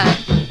eye.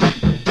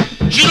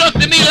 She looked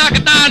at me like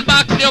a dime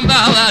box them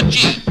down our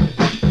cheek.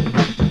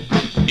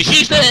 And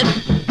she said,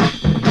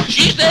 woo,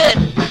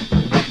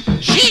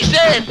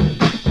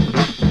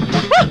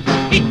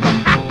 he,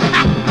 ha,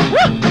 ha,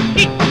 woo,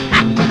 he, ha, ha, woo, he,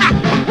 ha,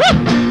 ha,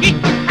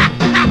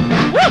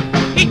 woo,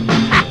 he,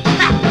 ha,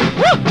 ha,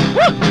 woo,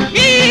 woo, he.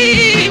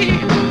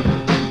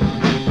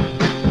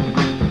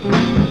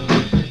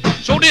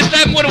 So this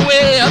time went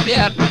away up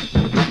yet.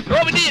 No,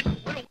 we did.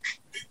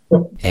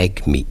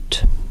 Egg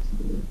meat.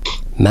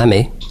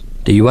 Mammy,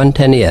 do you want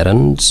any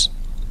errands?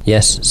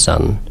 Yes,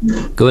 son.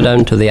 Go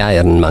down to the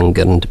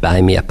ironmonger and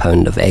buy me a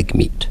pound of egg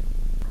meat.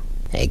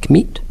 Egg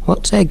meat?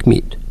 What's egg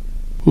meat?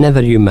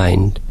 Never you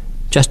mind.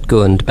 Just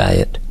go and buy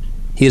it.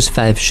 Here's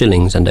 5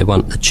 shillings and I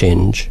want the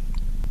change.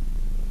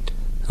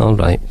 All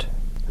right.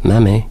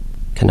 Mammy,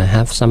 can I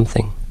have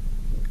something?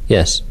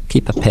 Yes,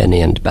 keep a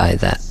penny and buy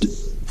that.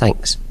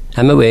 Thanks.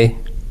 I'm away.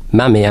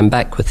 Mammy, I'm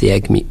back with the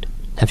egg meat.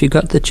 Have you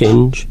got the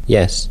change?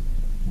 Yes.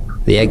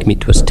 The egg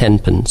meat was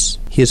 10p.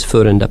 Here's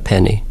 4 and a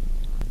penny.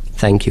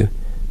 Thank you.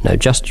 Now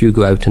just you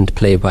go out and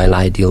play while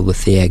I deal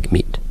with the egg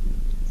meat.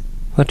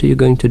 What are you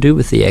going to do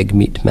with the egg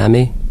meat,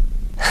 Mammy?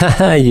 Ha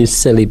ha, you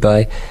silly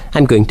boy.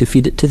 I'm going to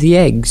feed it to the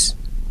eggs.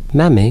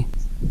 Mammy,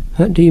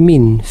 what do you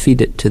mean,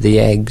 feed it to the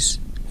eggs?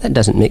 That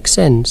doesn't make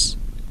sense.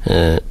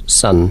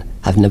 Son,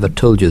 I've never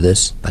told you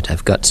this, but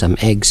I've got some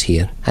eggs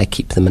here. I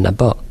keep them in a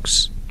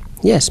box.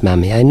 Yes,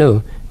 Mammy, I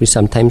know. We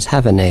sometimes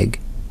have an egg.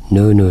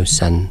 No,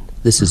 son.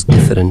 This is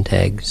different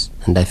eggs,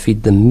 and I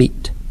feed them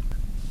meat.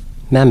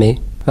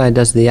 Mammy, why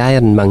does the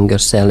ironmonger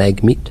sell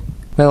egg meat?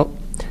 Well,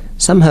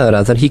 somehow or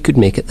other he could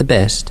make it the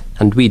best,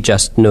 and we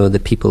just know the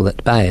people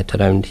that buy it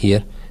around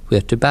here, where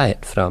to buy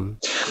it from.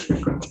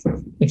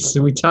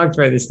 So we talked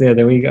about this the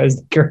other week. It was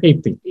the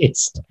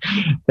creepiest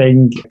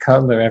thing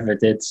Cutler ever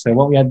did. So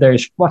what we had there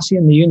is Flossie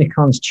and the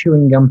Unicorns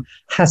chewing gum,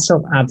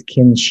 Hassel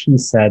Adkins, She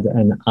Said,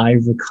 and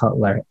Ivor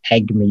Cutler,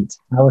 egg meat.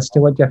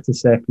 Alistair, what do you have to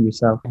say for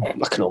yourself? I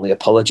can only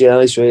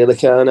apologise, really,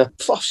 can't I?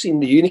 Flossie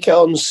and the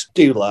Unicorns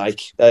do like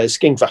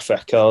Skingvaff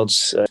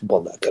Records,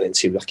 one that I got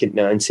into back in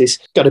the 90s.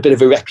 Got a bit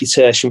of a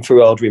reputation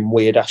for ordering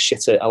weird-ass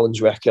shit at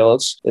Alan's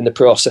Records in the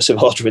process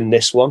of ordering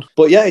this one.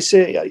 But yeah, I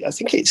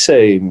think it's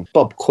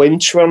Bob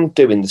Quintron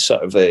doing the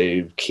sort of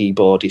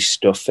keyboardy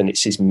stuff, and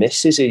it's his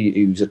missus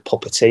who's a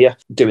puppeteer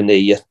doing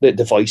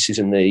the voices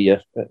and the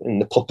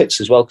puppets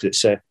as well,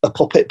 because it's a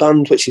puppet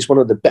band, which is one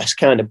of the best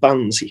kind of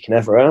bands you can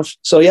ever have.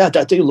 So yeah,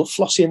 I do love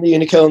Flossie and the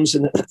Unicorns,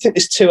 and I think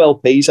there's 2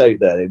 LPs out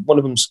there. One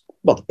of them's,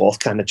 well, they're both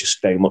kind of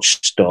just very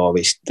much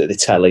stories that they're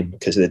telling,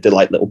 because they're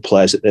like little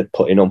plays that they're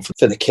putting on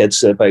for the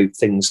kids about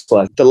things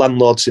like the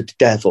landlord's a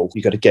devil.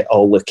 You got to get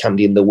all the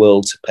candy in the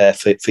world to pay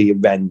for your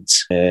rent,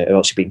 or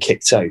else you're being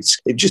kicked out. It's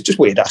just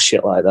weird ass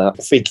shit like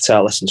that. Free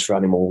guitar lessons for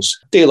animals.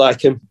 Do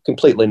like them.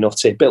 Completely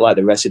nutty. A bit like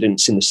the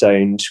Residents in the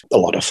sound. A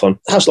lot of fun.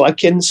 Hassel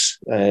Adkins.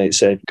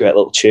 It's a great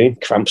little tune.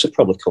 Cramps have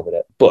probably covered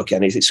it. But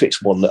again,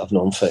 it's one that I've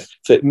known for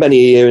many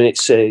years, and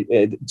it's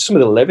some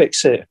of the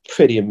lyrics are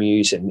pretty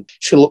amusing.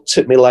 She looked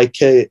at me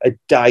like a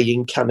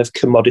dying can of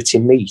commodity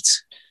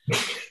meat.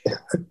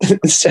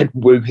 Said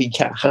woo he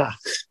cat ha.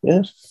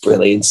 Yeah,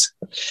 brilliant.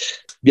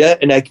 Yeah,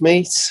 an egg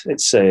meat.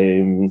 It's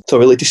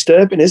thoroughly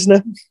disturbing, isn't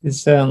it? It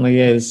certainly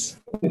is.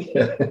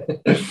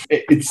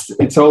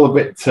 It's all a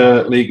bit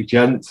League of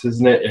Gents,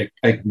 isn't it?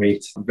 Egg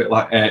meat, a bit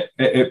like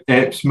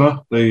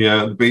Apesma,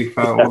 the beef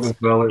out one as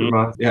well.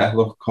 I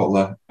love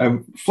cutler.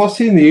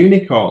 Flossie and the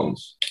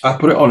Unicorns. I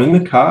put it on in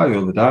the car the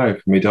other day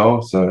for my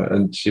daughter,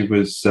 and she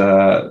was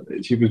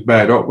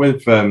made up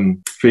with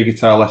free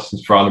guitar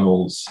lessons for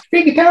animals.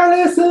 Free guitar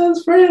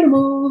lessons for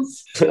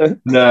animals.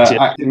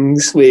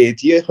 James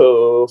with your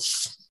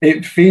hoof.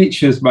 It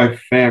features my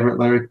favourite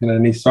lyric in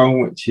any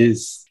song, which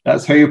is,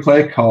 "That's how you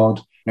play a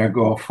chord, now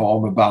go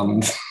form a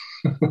band."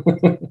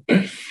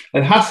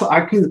 And Hassel,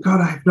 I've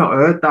not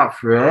heard that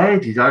for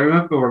ages. I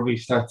remember when we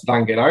started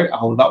hanging out,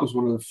 that was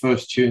one of the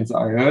first tunes that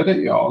I heard at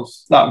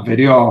yours. That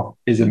video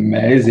is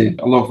amazing.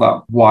 I love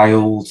that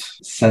wild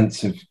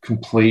sense of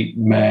complete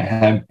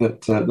mayhem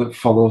that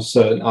follows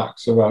certain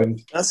acts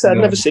around. I've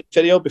never seen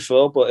the video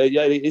before, but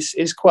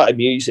it's quite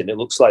amusing. It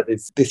looks like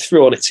they've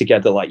thrown it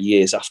together like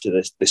years after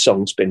the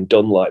song's been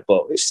done,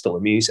 but it's still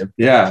amusing.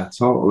 Yeah,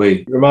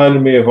 totally.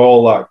 Reminded me of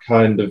all that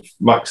kind of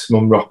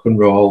maximum rock and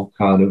roll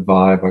kind of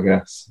vibe, I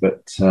guess,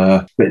 but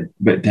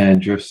bit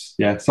dangerous.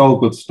 Yeah, it's all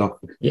good stuff.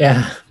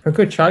 Yeah, for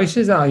good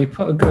choices. You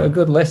put a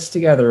good list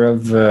together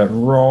of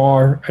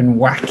raw and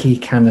wacky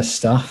kind of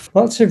stuff.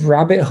 Lots of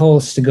rabbit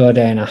holes to go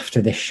down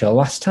after this show.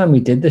 Last time we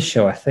did the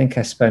show, I think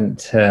I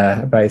spent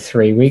about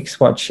 3 weeks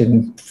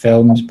watching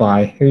films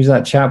by, who's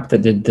that chap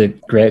that did The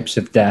Grapes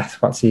of Death?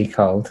 What's he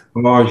called?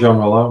 Jean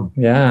Malone.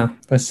 Yeah,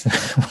 let's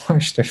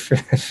watch a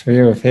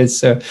few of his.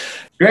 So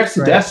Grapes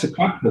of Death's a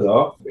cracker,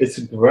 though. It's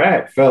a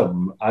great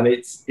film, and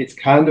it's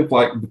kind of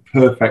like the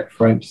perfect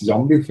French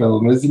zombie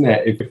film, isn't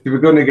it? If they were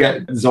going to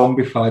get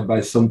zombified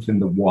by something,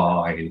 the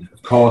wine.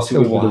 Of course, it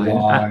would be the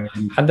wine.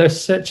 And they're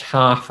such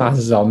half-ass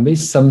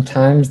zombies.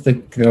 Sometimes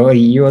they'll eat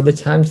you, other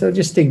times they'll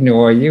just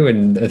ignore you.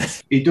 And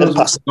he does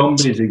with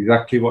zombies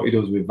exactly what he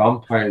does with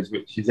vampires,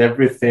 which is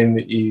everything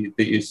that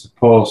you're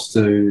supposed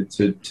to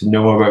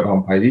know about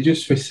vampires. He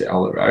just twists it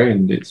all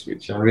around,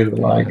 which I really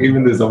like.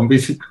 Even the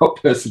zombies have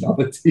got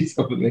personalities.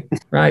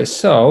 Right,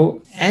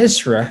 so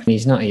Ezra,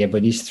 he's not here,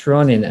 but he's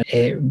thrown in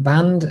a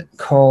band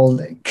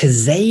called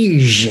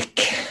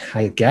Kazajic.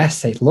 I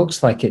guess it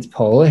looks like it's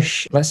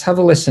Polish. Let's have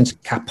a listen to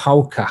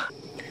Kapałka.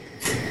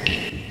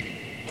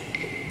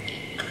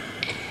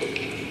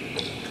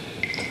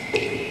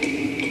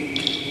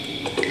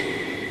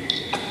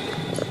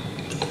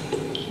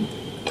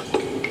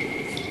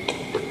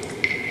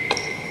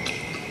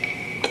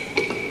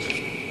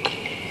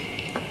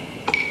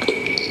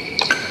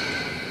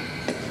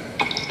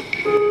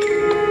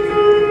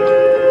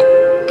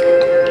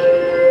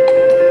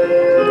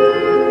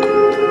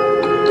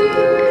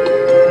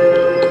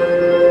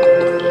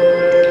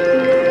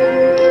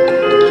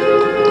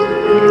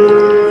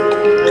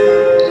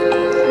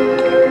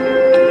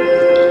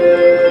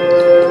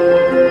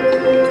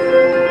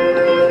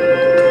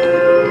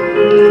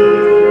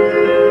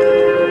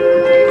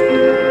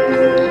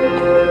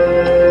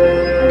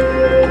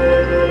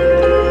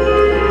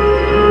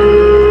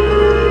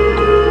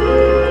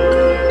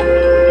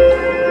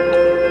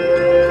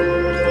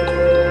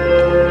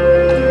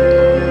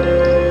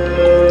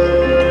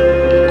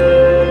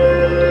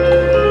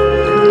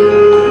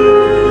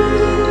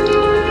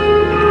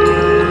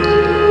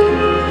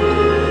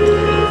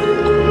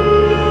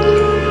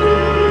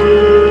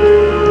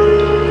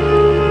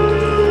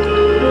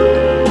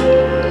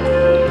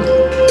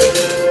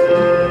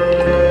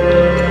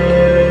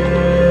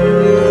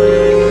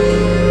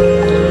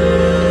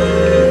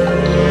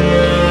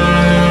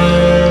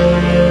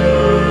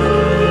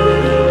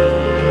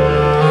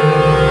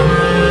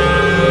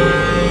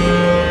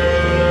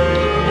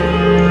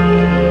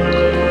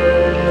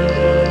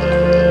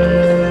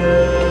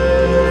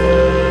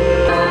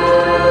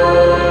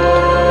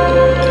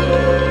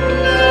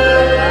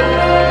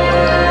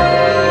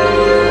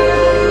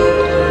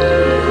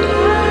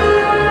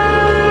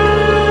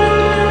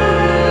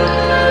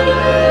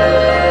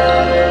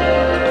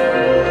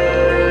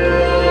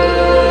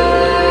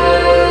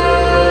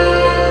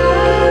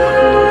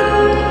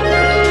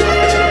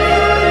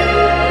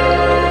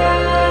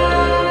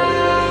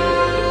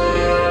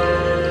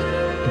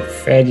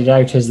 Faded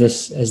out as the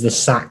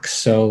sax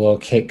solo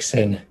kicks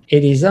in.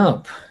 It is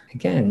up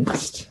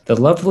against the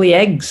Lovely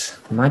Eggs,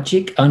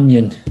 Magic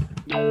Onion.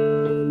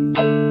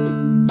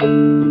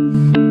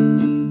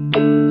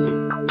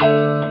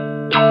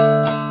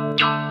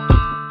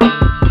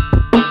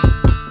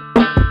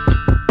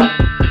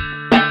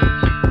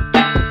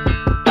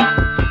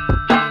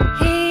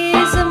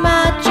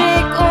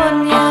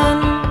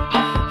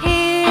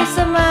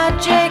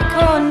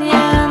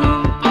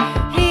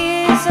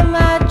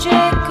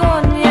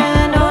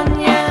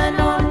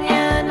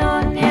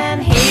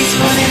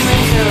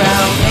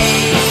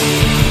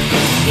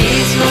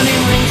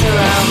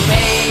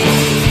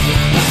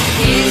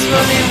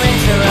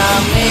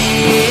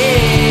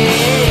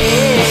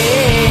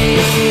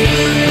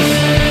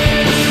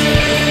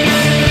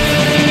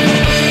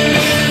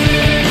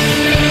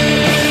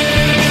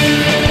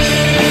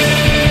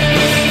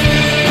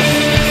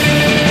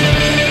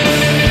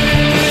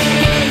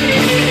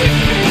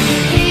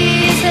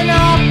 He's an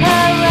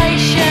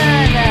operation.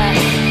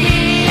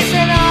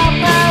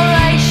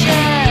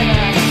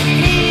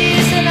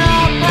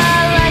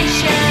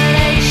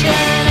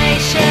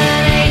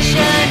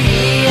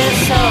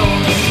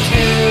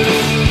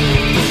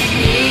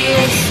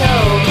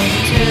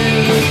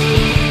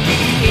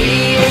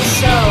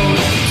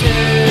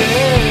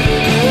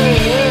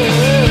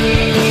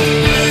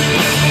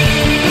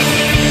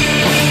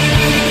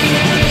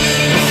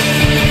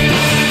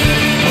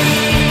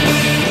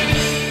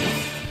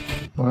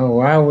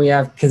 now we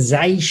have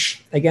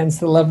Kazaish against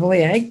the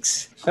Lovely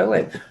Eggs.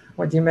 Philip,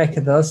 what do you make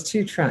of those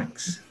two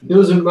tracks? It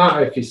doesn't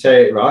matter if you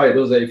say it right,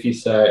 does it?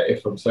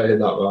 If I'm saying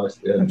that right.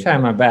 Yeah. I'm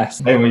trying my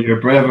best. Hey, well, you're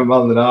a braver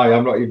man than I.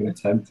 I'm not even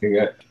attempting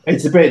it.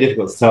 It's a bit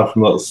difficult to tell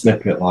from a little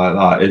snippet like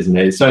that, isn't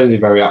it? It's only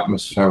very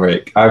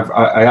atmospheric.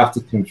 I have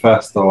to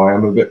confess, though, I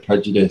am a bit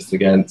prejudiced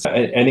against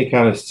any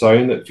kind of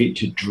song that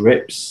featured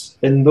drips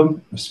in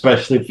them,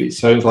 especially if it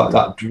sounds like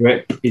that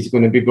drip is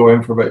going to be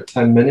going for about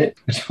 10 minutes.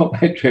 I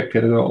don't like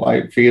dripping. I don't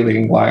like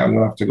feeling like I'm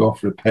going to have to go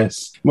for a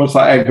piss. Much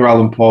like Edgar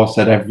Allan Poe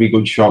said, every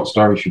good short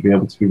story should be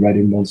able to be read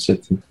in one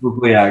sitting.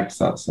 Lovely Eggs,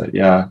 that's it.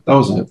 Yeah,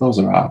 those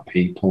are our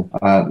people,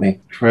 aren't they?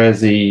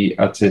 Crazy,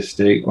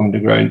 artistic,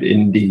 underground,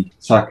 indie,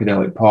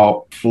 psychedelic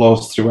pop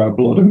flows through our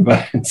blood and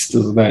veins,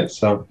 doesn't it?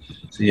 So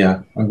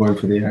yeah, I'm going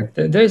for the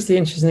Egg. There's the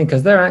interesting thing,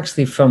 because they're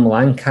actually from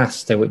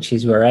Lancaster, which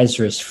is where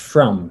Ezra's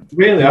from.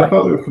 Really? I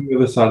thought they were from the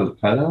other side of the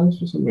Pennines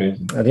for some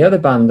reason. The other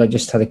band, I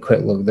just had a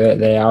quick look.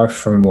 They are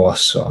from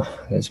Warsaw.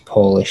 It's a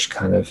Polish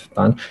kind of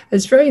band.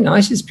 It's very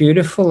nice. It's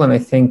beautiful, and I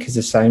think as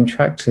a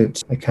soundtrack to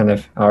a kind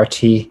of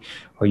arty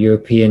or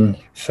European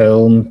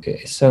film,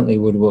 it certainly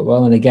would work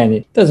well. And again,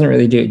 it doesn't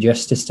really do it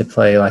justice to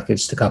play like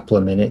just a couple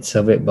of minutes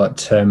of it,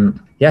 but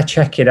yeah,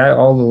 check it out.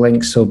 All the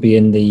links will be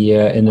in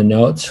the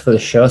notes for the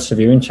show. So if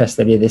you're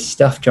interested in this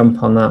stuff,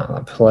 jump on that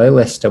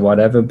playlist or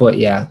whatever. But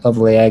yeah,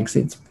 Lovely Eggs.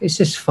 It's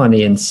just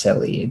funny and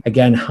silly.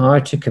 Again,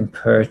 hard to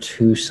compare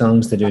two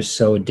songs that are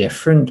so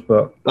different.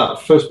 But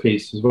that first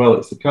piece as well,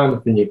 it's the kind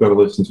of thing you've got to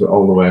listen to it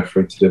all the way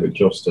through to do it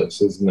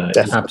justice, isn't it?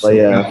 Definitely,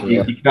 yeah.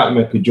 You can't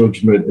make a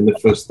judgment in the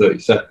first 30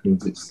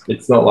 seconds.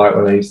 It's not like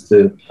when I used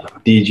to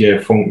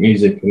DJ funk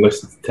music and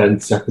listen to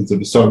 10 seconds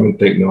of a song and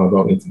think, no, I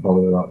don't need to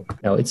bother with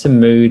that. No, it's a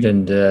mood,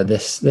 and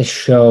this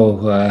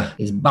show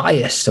is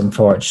biased,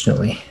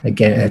 unfortunately,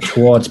 again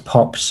towards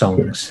pop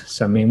songs.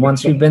 So I mean,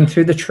 once we've been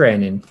through the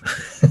training,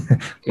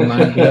 we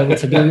might be able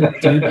to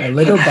do a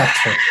little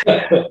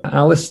better.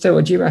 Alistair,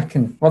 what do you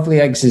reckon? Lovely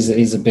Eggs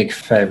is a big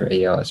favourite of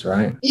yours,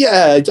 right?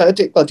 Yeah, I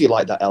do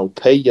like that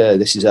LP.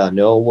 This Is Our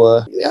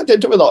Nowhere. Yeah, they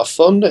do a lot of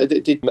fun.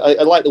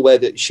 I like the way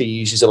that she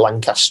uses a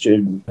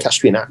Lancastrian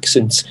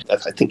accent. I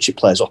think she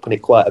plays up on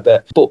it quite a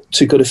bit, but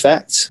to good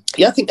effect.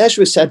 Yeah, I think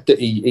Ezra said that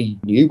he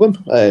knew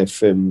him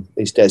from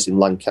his days in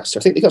Lancaster.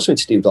 I think they got something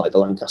to do with like the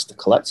Lancaster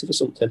Collective or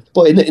something.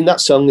 But in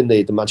that song, in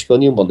the Magic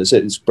Onion one, there's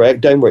this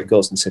breakdown where it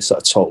goes into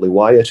sort of Totally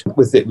Wired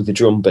with the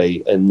drum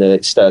beat, and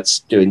it starts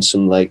doing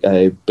some like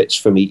bits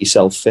from Eat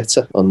Yourself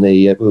Fitter on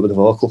the with the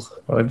vocal.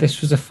 Well, if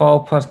this was a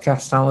fall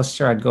podcast,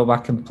 Alistair, I'd go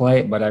back and play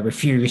it, but I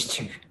refuse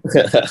to.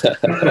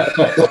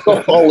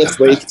 All this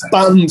week,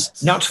 banned.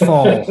 Not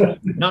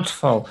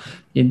fall.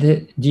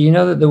 Do you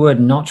know that the word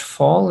 "not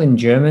fall" in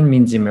German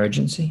means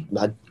emergency?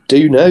 I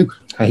do know.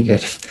 Very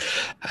good.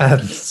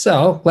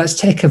 So let's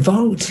take a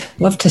vote.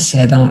 Love to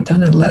say that,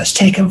 don't I? Let's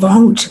take a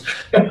vote.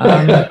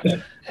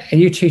 Are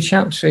you two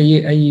chaps? Are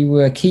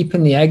you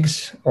keeping the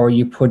eggs, or are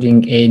you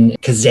putting in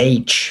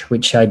Kazaic,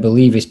 which I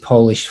believe is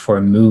Polish for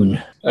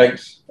moon?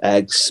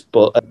 Eggs,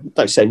 but like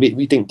I said,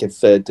 we didn't give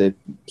the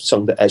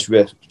song that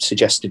Ezra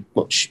suggested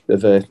much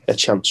of a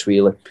chance,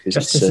 really. Because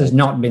justice has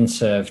not been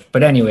served.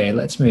 But anyway,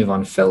 let's move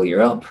on. Phil,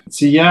 you're up.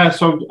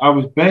 So I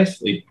was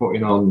basically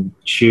putting on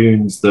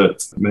tunes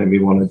that made me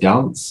want to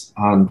dance.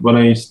 And when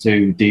I used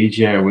to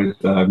DJ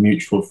with a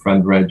mutual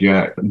friend, Red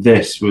Jack,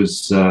 this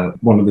was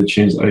one of the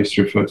tunes that I used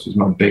to refer to as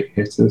my big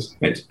hitters.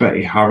 It's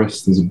Betty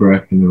Harris, There's a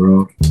Break in the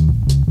Road.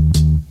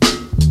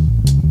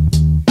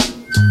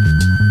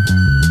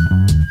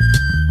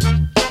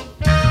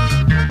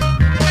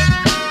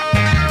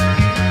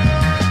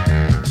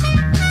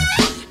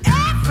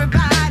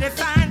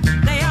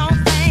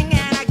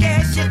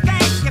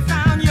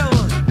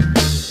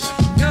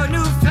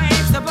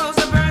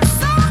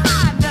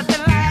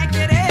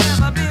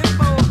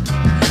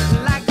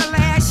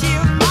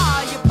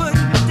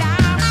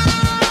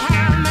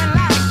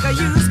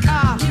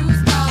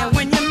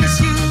 When you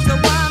misuse the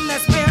one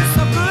that's been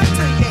so good.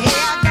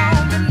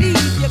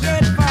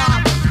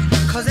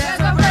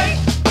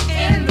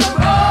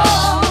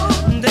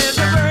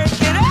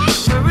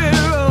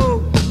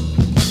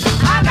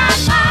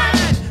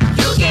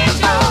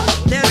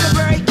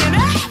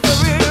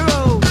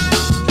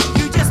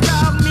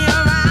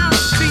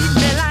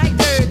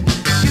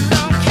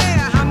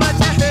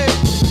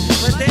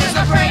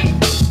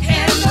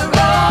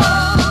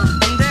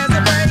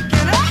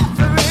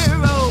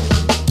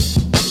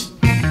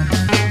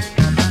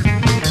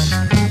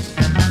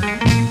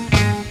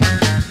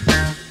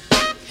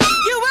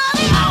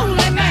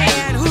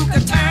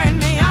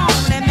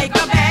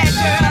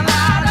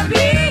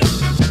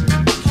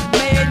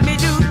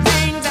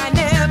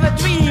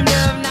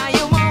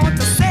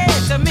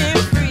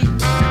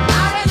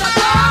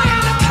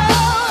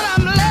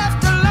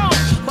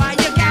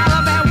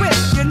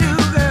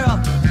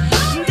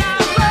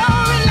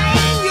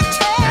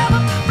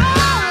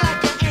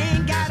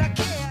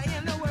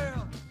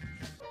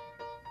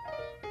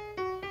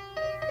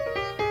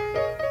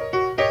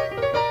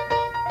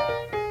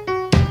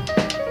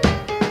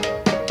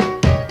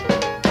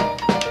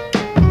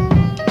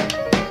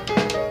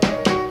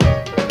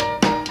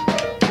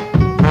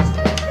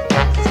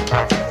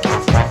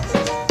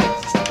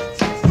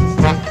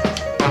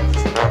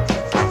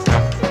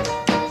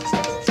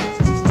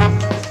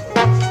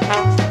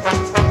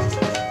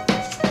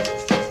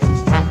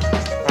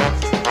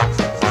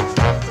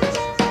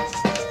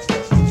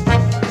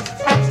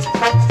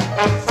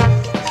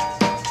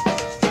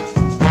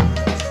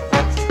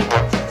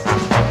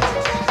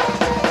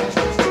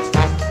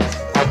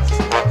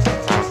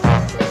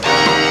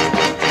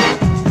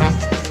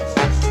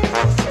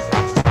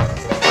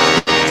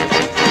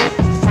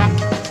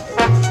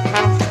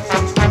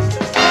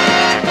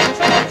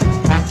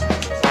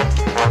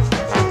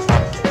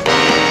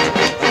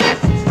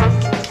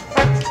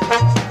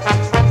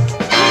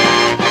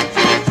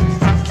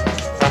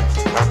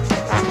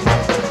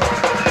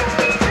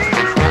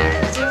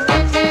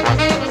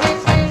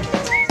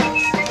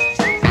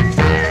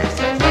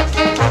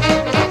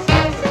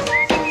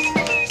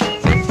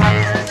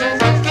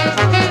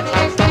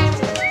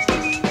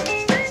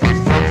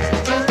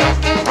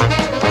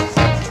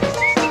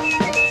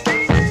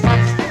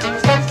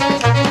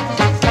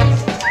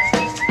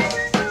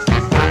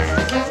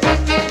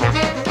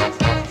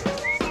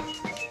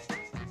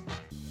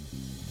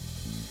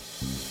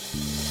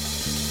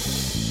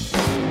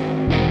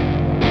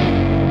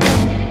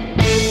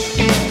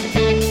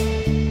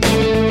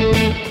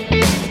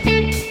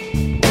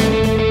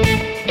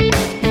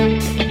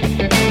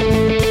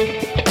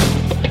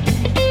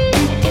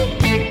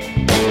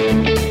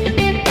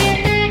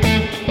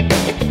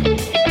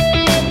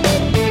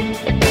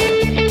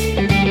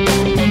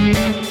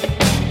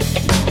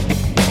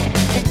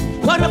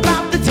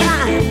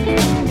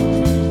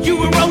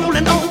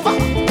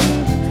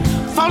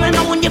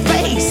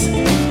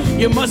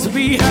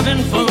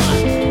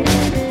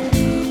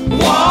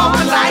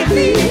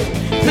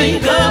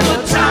 think of a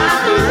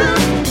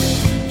time,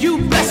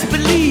 you best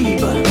believe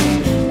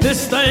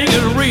this thing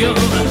is real.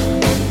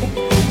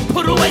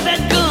 Put away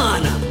that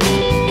gun.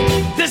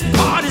 This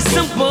part is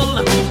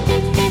simple.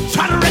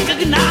 Try to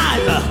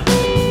recognize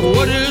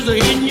what is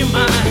in your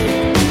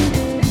mind.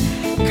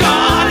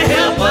 God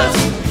help us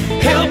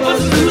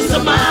lose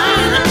our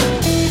mind.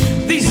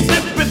 These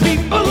slippery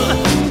people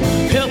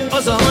help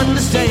us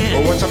understand.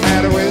 Well, what's the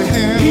matter with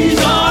him? He's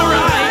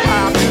alright.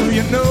 How do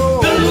you know?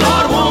 The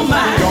Lord won't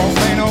mind. Don't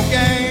play no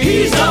game.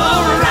 He's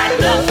alright.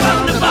 Look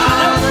from the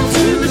bottom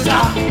to the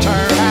top.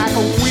 Turn like a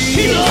wheel.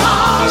 He's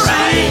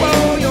alright.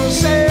 For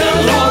yourself. The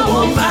Lord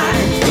won't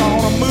mind.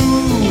 Gonna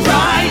move.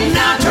 Right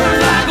now, turn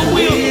like a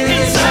wheel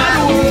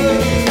inside the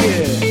world.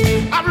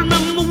 I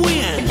remember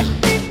when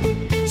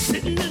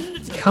sitting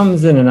in the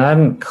Comes in and I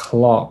hadn't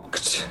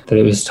clocked that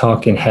it was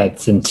Talking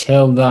Heads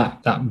until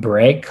that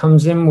break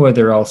comes in where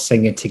they're all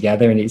singing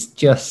together, and it's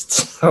just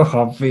so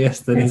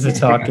obvious that it's a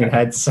Talking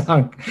Heads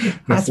song.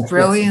 That's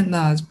brilliant.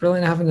 That's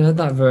brilliant. I haven't heard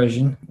that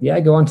version. Yeah,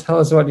 go on, tell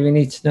us, what do we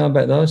need to know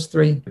about those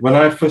three? When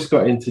I first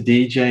got into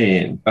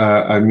DJing,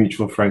 a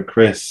mutual friend,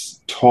 Chris,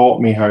 taught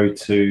me how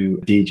to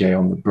DJ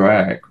on the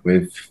break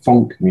with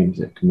funk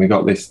music. And we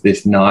got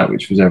this night,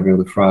 which was every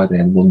other Friday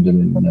in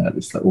London, in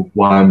this little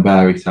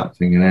Wineberry type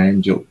thing in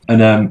Angel.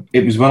 And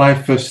it was when I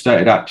first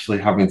started actually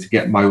having to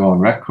get my own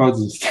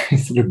records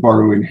instead of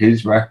borrowing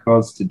his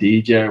records to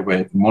DJ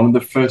with. And one of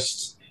the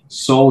first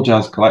soul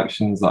jazz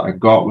collections that I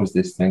got was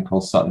this thing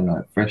called Saturday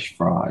Night Fish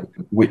Fry,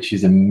 which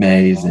is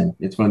amazing.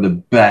 It's one of the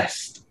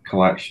best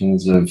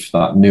collections of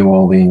that New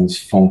Orleans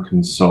funk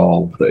and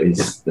soul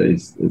that's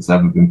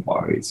ever been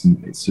played.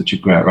 It's such a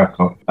great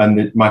record.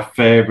 And my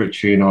favourite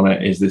tune on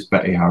it is this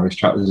Betty Harris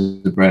track,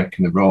 There's a Break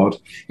in the Road.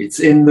 It's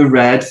in the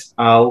red,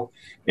 Al.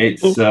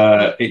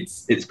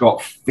 It's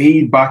got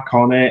feedback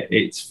on it.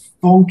 It's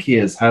funky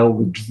as hell.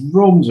 The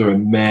drums are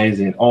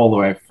amazing all the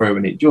way through,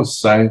 and it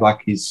just sounds like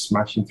he's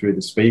smashing through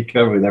the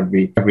speaker with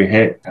every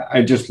hit.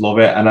 I just love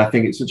it, and I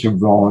think it's such a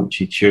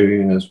raunchy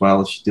tune as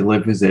well. She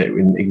delivers it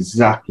in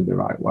exactly the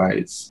right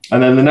ways.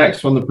 And then the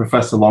next one, the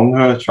Professor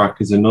Longhair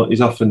track, is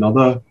off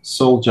another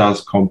soul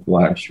jazz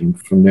compilation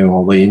from New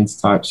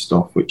Orleans type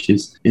stuff, which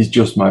is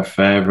just my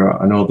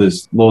favourite. I know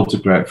there's loads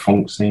of great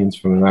funk scenes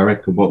from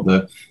America, but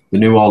the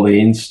New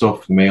Orleans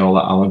stuff for me, all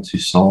that Alan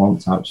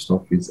Toussaint type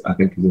stuff, I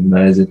think is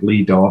amazing.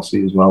 Lee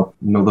Dorsey as well,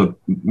 another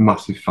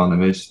massive fan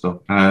of his stuff.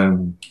 So I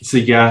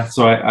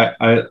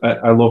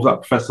love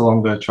that Professor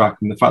Longhair track,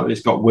 and the fact that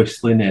it's got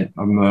whistling in.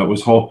 I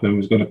was hoping it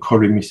was going to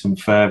curry me some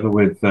favour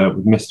with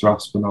Mr.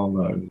 Aspinall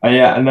though.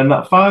 And then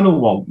that final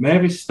one,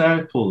 Mavis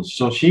Staples.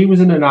 So she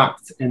was in an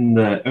act in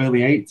the early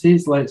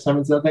 80s, late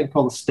 70s, I think,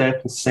 called the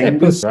Staples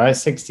Singers. Right,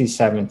 60s,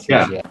 70s.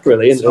 Yeah.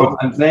 Brilliant. So,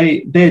 and they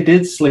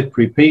did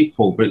Slippery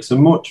People, but it's a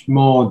much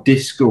more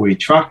disco-y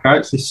track. I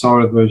actually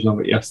saw a version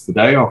of it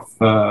yesterday off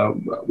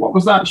what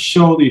was that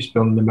show that used to be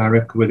on in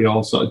America where they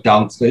all sort of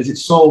danced? Is it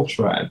Soul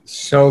Train?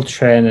 Soul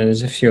Train, and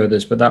there's a few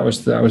others, but that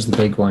was the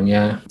big one,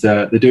 yeah.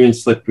 They're doing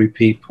Slippery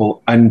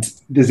People, and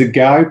there's a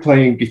guy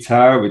playing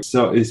guitar with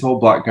this whole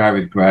black guy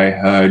with grey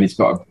hair, and he's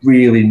got a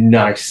really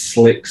nice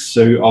slick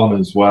suit on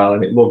as well,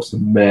 and it looks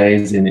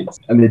amazing.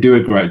 And they do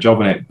a great job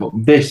on it. But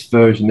this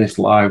version, this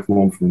live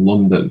one from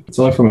London, it's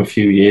only from a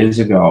few years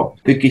ago.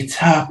 The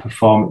guitar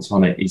performance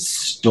on it is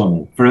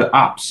stunning. For an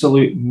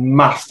absolute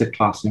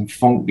masterclass in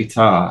funk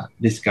guitar,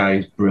 this guy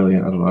is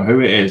brilliant. I don't know who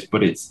it is,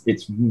 but it's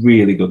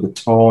really good. The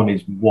tone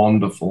is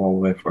wonderful all the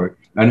way through.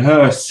 And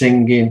her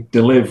singing,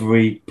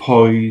 delivery,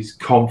 poise,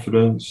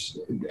 confidence,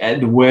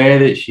 and the way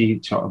that she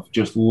sort of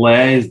just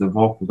lays the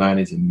vocal down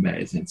is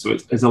amazing. So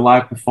it's a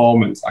live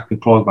performance. I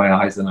can close my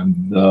eyes and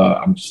I'm there.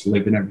 I'm just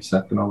living every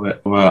second of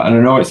it. And I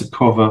know it's a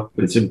cover,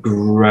 but it's a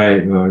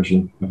great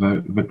version of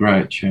a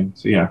great tune.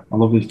 So yeah, I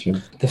love this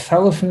tune. The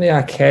fellow from the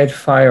Arcade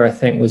Fire, I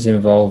think, was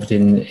involved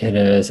in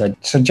hers.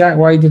 So Jack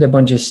White did a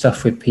bunch of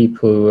stuff with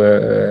people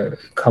who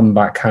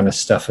comeback kind of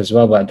stuff as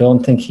well, but I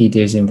don't think he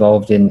is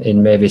involved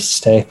in maybe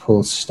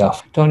Staples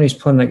stuff. Don't know who's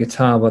playing the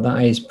guitar, but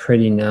that is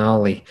pretty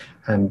gnarly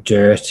and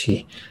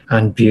dirty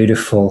and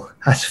beautiful.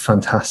 That's a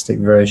fantastic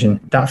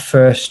version. That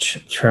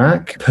first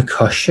track,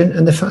 percussion,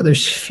 and the fact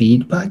there's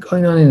feedback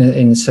going on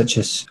in such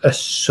a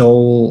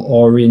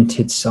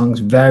soul-oriented song is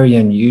very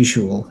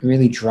unusual.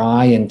 Really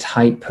dry and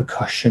tight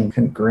percussion,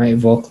 and great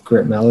vocal,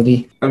 great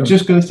melody. I was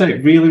just going to say,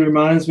 it really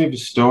reminds me of a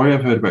story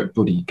I've heard about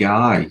Buddy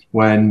Guy.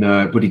 When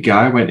Buddy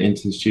Guy went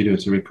into the studio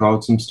to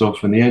record some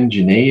stuff, and the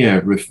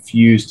engineer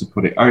refused to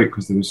put it out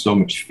because there was so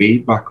much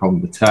feedback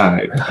on the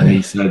tape. And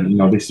he said,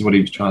 this is what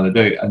he was trying to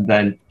do. And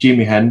then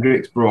Jimi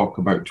Hendrix broke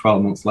about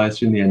 12 months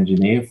later, and the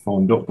engineer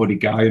phoned up Buddy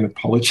Guy and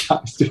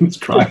apologised and was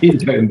crying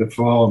down the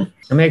phone.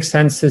 It makes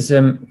sense.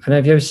 And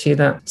have you ever seen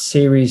that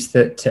series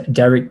that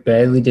Derek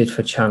Bailey did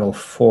for Channel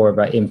 4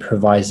 about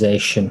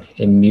improvisation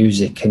in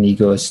music? And he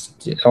goes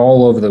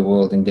all over the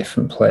world in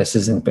different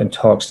places and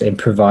talks to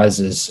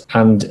improvisers.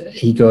 And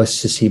he goes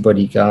to see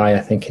Buddy Guy, I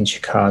think, in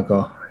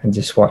Chicago, and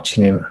just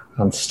watching him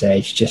on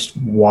stage, just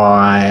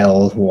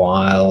wild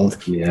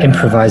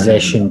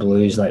improvisation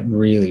blues, like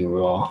really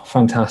raw,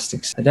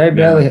 fantastic. I don't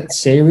really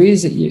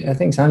series. I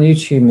think it's on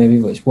YouTube maybe,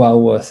 but it's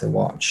well worth a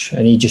watch.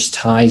 And he just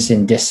ties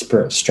in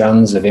disparate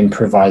strands of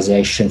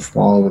improvisation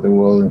from all over the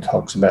world and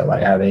talks about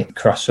like how they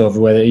cross over.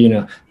 Whether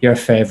your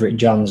favorite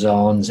John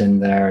Zorn's in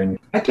there, and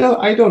I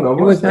don't know.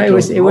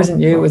 It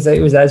wasn't you.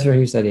 It was Ezra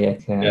who said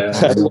it. Yeah.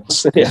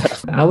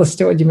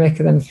 Alistair, what do you make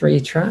of them 3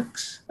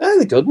 tracks?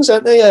 They're good ones,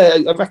 aren't they?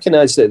 I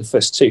recognise the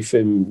first 2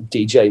 from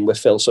DJing with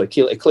Phil, so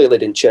he clearly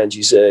didn't change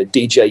his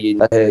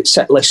DJing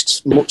set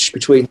lists much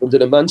between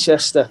London and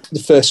Manchester. The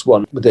first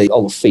one with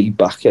all the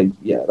feedback,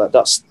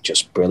 that's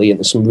just brilliant.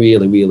 There's some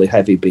really, really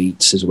heavy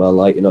beats as well.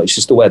 Like, it's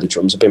just the way the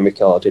drums have been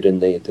recorded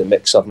and the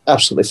mix of them.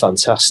 Absolutely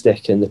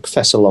fantastic. And the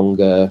Professor Long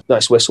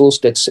nice whistles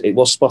it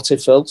was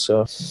spotted, Phil.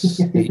 So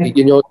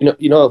you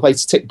know a way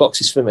to tick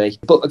boxes for me.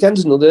 But again,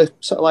 there's another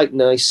sort of like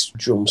nice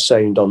drum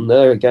sound on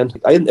there. Again,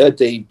 I hadn't heard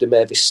the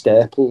Mavis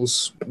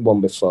Staples one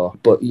before,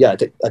 but yeah,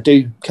 I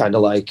do kind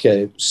of like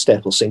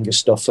Staple Singer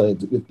stuff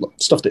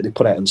that they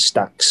put out on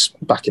Stax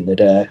back in the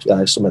day.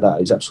 Some of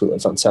that is absolutely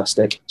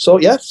fantastic. So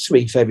yeah,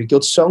 3 very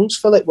good songs,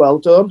 Philip. Well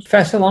done.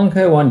 Professor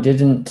Longo one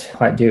didn't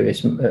quite do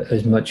it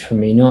as much for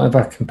me. Not if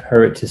I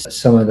compare it to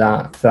some of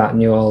that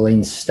New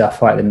Orleans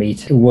stuff like the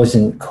Meat. It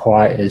wasn't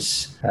quite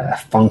as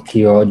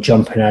funky or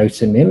jumping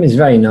out at me. It was a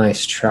very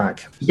nice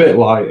track. It's a bit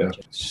lighter.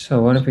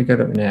 So what have we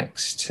got up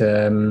next?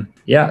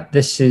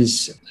 This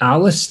is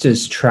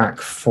Alistair's track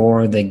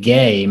for the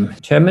game.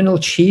 Terminal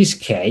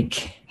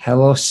Cheesecake,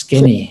 Hello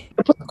Skinny.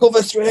 Put the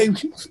cover through.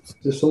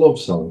 It's a love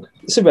song.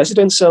 It's a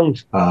resident song.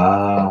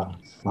 Ah,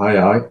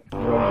 aye.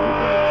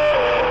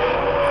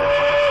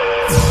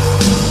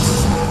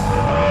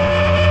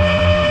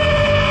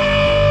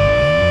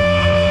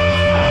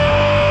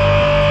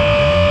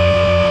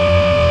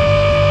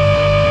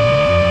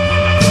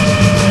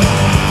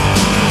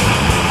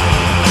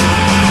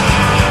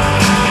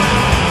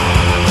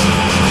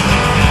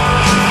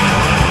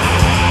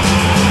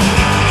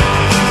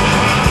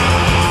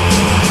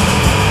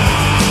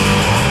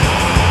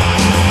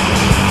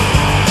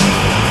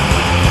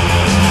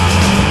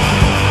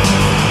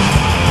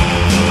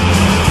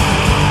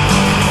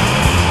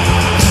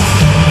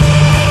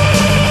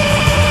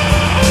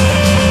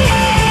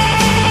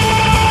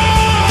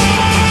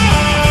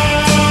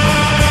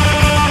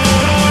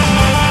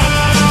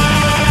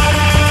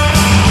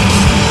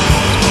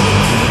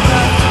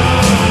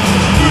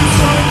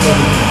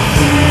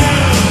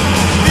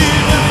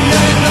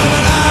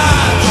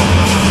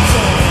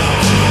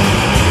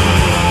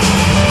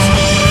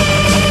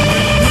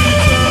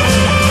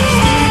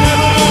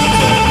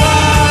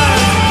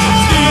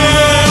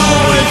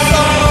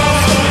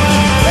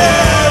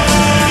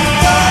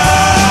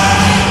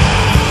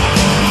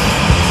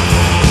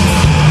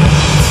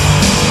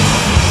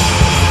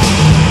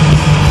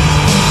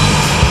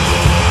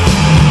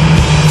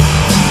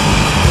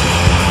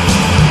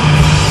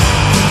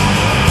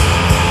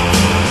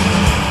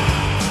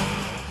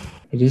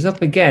 It is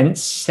up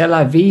against C'est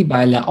la vie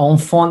by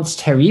l'enfance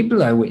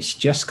terrible, which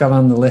just got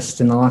on the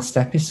list in the last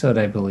episode,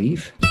 I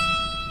believe.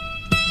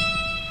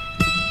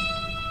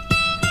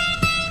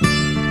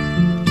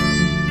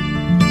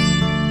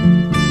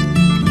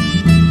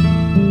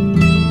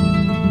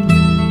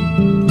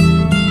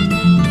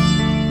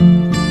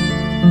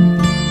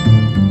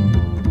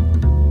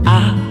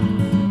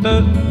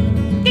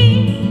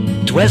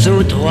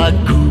 D'oiseau 3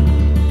 coups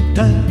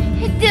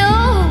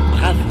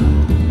bravo.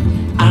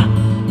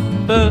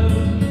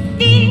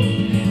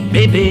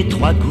 Bébé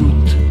 3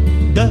 gouttes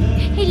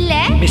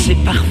mais c'est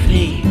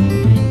parfait.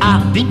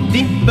 Dim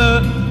dim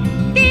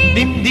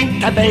dim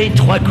dim abeille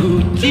 3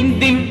 gouttes. Dim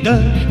dim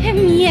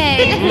miel.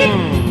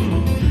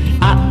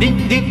 Dim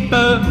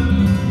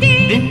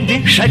dim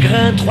dim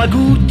chagrin 3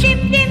 gouttes.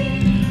 Dim dim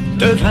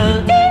de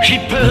vin, j'y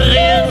peux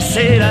rien,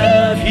 c'est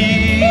la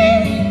vie.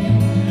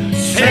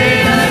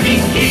 C'est la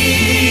vie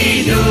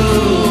qui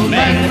nous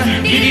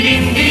mène, qui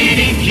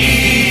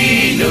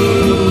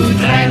nous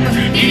traîne,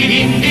 qui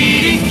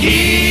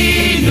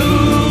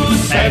nous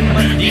sème.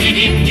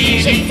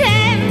 Je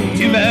t'aime,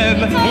 tu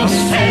m'aimes, on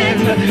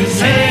s'aime.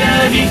 C'est la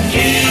vie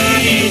qui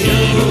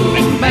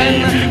nous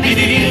mène,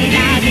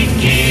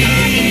 qui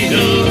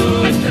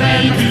nous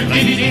traîne.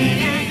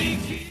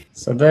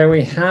 So there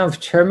we have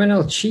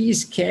Terminal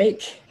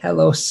Cheesecake,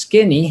 Hello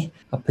Skinny,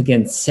 up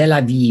against C'est la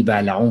vie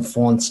by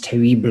l'enfance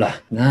terrible.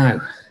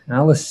 Now,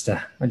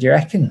 Alistair, what do you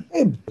reckon?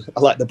 I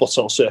like the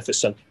Butthole Surfer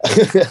song.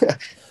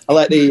 I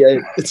like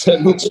the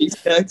Terminal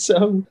Cheesecake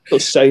song. It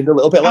does sound a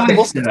little bit like the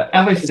Butthole.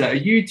 Alistair, are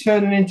you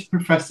turning into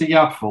Professor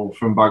Yaffle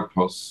from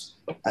Bagpuss?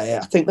 I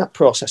think that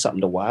process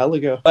happened a while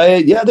ago.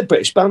 Yeah, the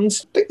British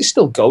band, they're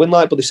still going,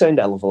 like, but they sound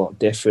a hell of a lot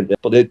different.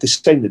 But the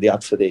sound that they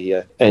had for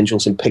the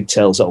Angels in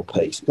Pigtails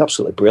LP is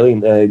absolutely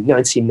brilliant.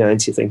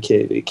 1990, I think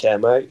it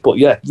came out. But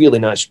yeah, really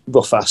nice,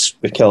 rough-ass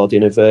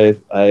recording of a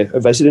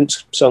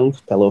Residents song,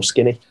 Hello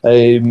Skinny.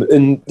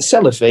 And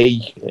C'est la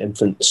Vie,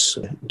 Infants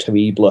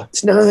Terrible.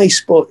 It's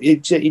nice, but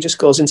it just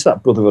goes into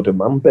that Brotherhood of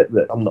Man bit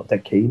that I'm not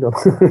dead keen on.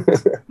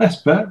 That's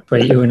bad.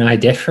 But you and I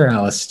differ,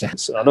 Alistair.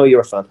 So I know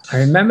you're a fan. I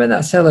remember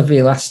that C'est la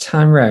Vie last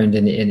time round,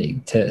 and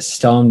it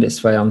stormed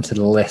its way onto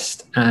the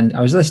list. And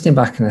I was listening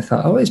back and I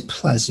thought, oh, it's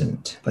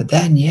pleasant. But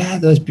then, yeah,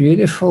 those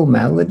beautiful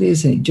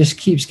melodies, and it just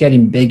keeps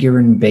getting bigger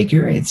and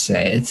bigger. It's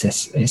a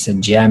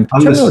gem.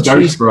 And the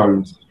Scouse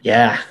Bros.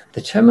 Yeah,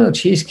 the Terminal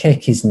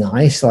Cheesecake is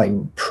nice, like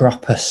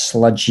proper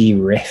sludgy,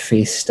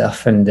 riffy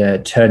stuff, and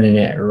turning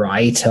it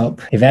right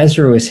up. If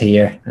Ezra was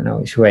here, I know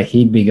which way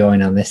he'd be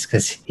going on this,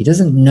 because he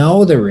doesn't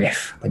know the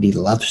riff, but he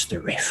loves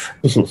the riff.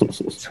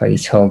 That's what he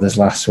told us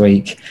last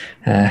week.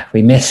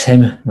 We miss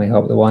him. We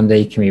hope that one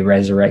day he can be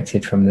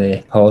resurrected from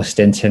the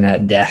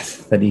post-internet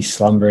death that he's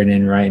slumbering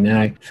in right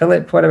now.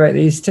 Philip, what about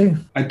these two?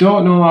 I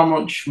don't know how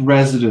much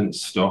Resident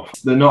stuff.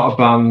 They're not a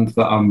band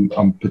that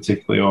I'm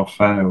particularly au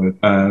fait with.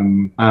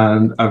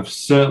 And I've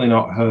certainly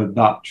not heard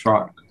that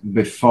track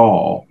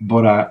before,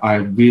 but I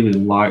really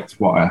liked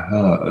what I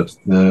heard.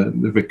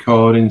 The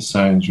recording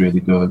sounds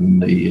really good,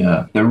 and the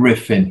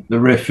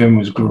riffing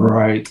was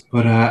great.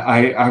 But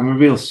I'm a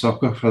real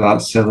sucker for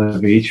that C'est la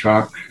Vie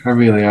track. I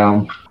really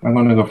am. I'm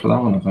going to go for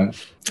that one, I think.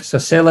 So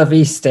C'est la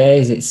Vie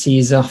stays. It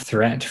sees off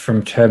Threat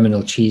from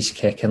Terminal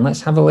Cheesecake, and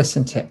let's have a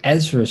listen to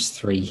Ezra's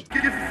 3.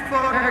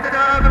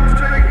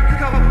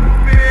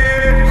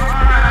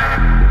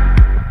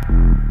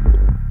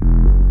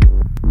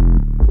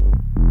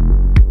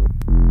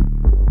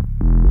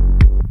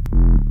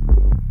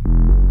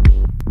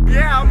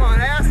 Yeah, I'm on acid. Yeah, I'm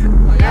on acid.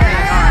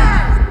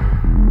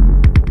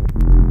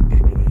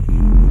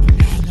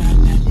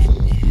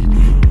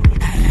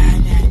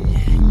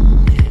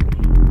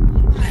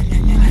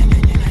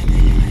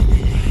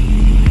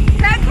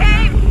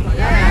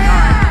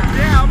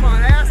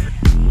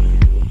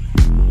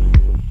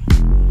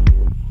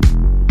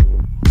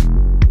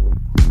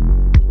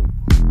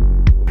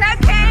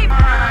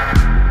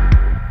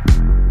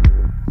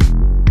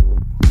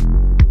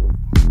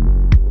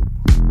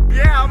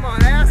 Yeah, I'm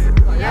on acid.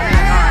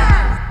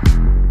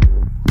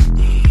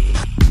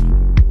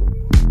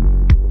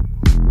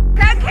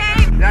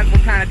 That's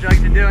what kind of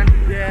drugs you're doing?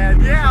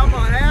 Yeah, I'm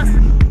on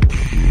acid.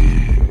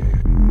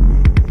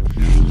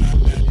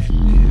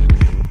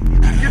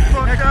 Get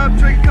fucked up,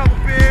 drink a couple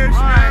beers.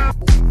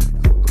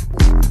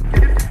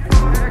 Get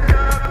fucked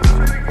up,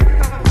 drink a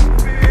couple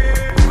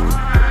beers.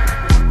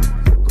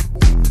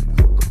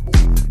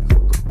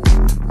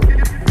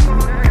 Get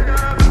fucked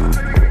up,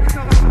 drink a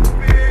couple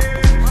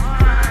beers.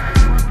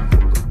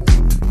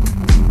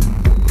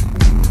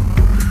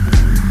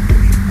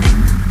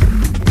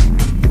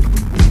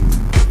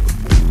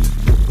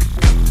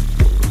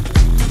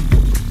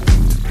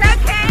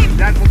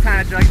 That's what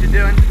kind of drugs you're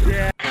doing?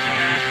 Yeah.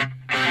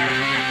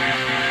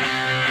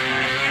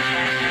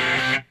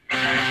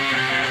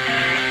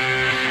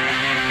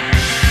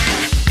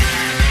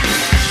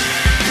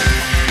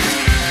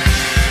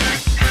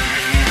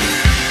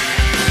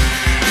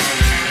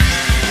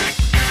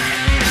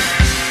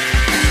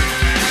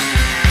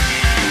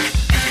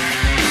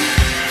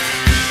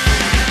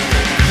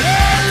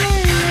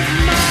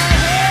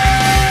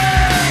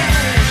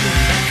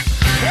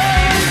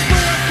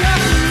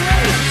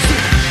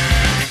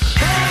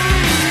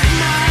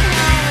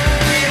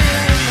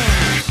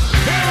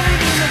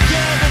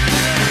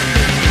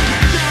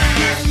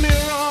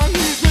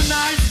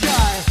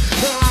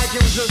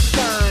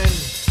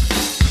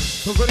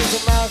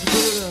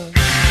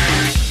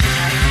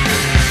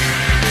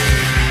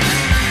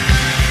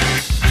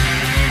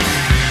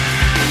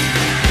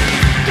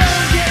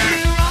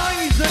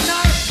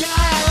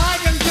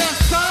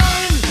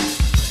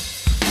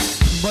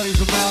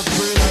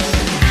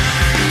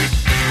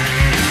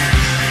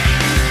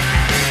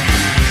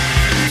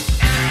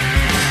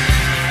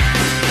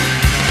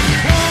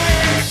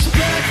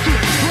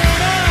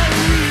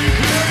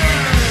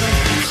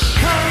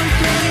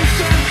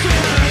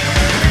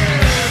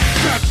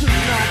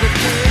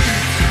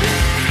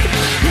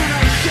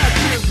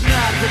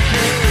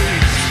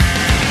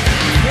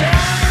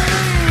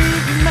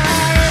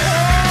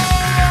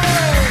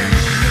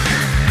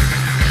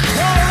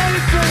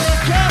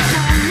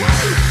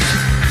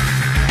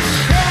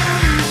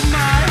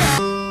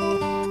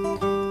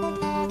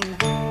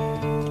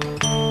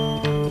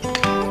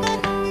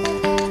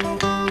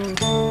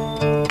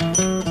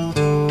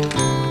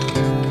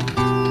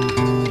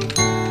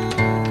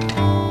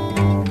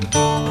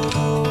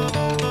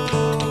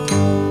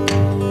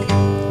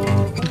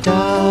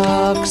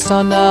 Ducks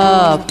on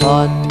a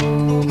pond,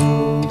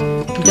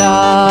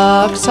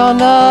 ducks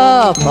on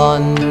a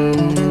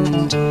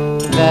pond,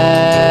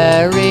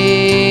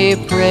 very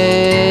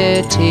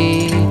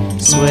pretty,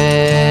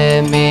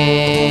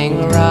 swimming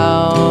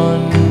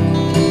round.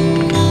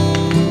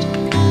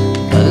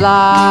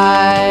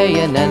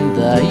 lion and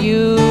the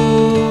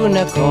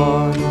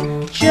unicorn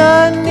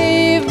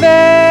journey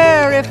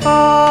very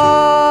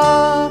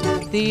far.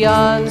 The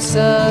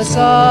answers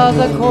are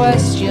the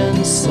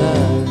questions,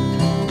 sir.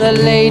 The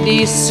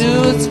lady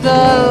soothes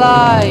the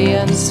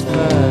lion's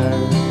fur.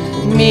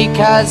 Meek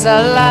as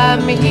a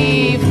lamb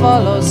he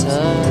follows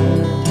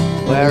her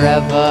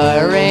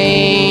wherever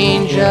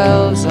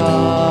angels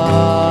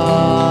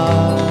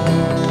are.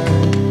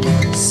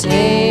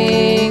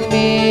 Sing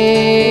me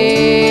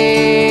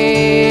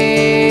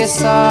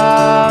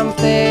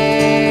something.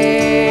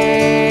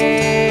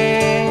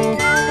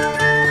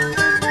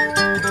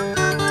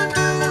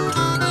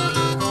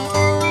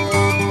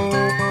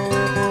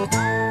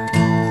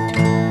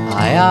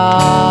 I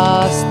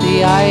asked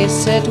the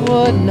ice, it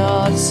would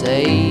not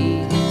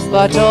say,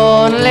 but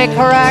only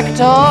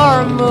cracked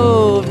or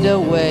moved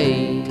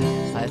away.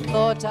 I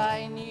thought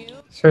I knew.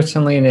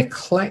 Certainly an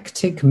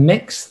eclectic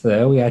mix,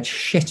 though. We had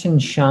Shit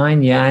and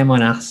Shine, Yeah, I'm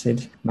on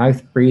Acid,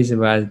 Mouth Breather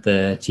by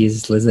the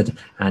Jesus Lizard,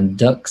 and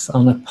Ducks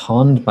on a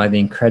Pond by the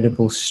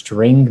Incredible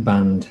String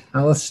Band.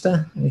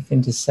 Alistair,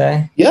 anything to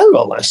say? Yeah, they're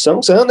all nice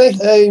songs, aren't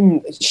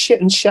they? Shit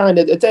and Shine,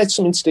 are they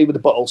something to do with the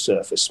bottle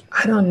surface?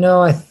 I don't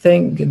know. I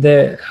think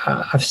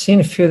I've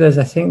seen a few of those.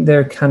 I think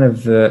they're kind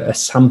of a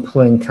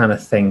sampling kind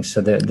of thing.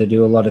 So they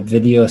do a lot of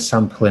video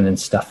sampling and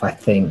stuff, I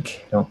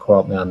think. Don't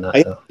quote me on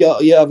that, though.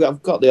 Yeah,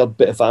 I've got the odd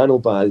bit of vinyl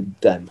by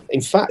them. In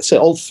fact,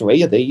 all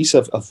three of these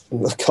I've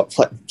got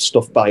like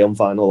stuff by on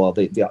vinyl, or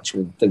the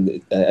actual thing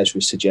that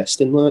Ezra's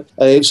suggesting. Like,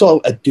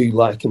 so I do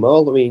like them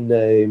all. I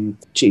mean,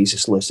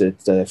 Jesus Lizard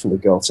from the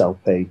Goat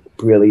LP,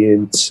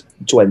 brilliant.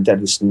 Dwayne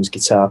Deniston's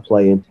guitar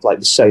playing, like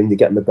the sound they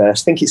get in the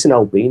best. I think it's an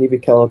Albini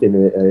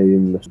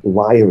recording,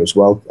 Liar as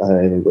well,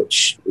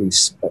 which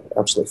is an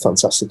absolutely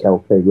fantastic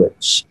LP,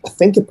 which I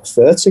think I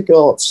prefer to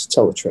Goat, to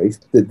tell the truth.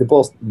 They're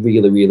both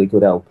really, really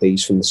good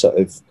LPs from the sort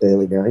of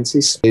early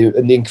 90s.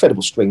 And the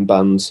Incredible String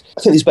Band,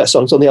 I think there's better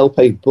songs on the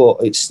LP, but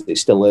it's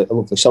still a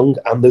lovely song,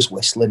 and there's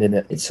whistling in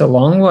it. It's a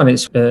long one.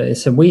 It's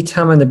a Wee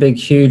Tam and the Big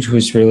Huge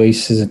was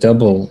released as a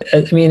double.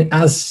 I mean,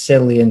 as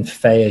silly and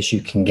fey as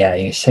you can get.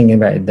 You're singing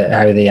about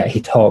how he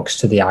talks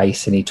to the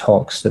ice and he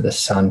talks to the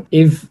sun.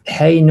 If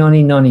Hey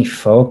Nonny Nonny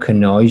Folk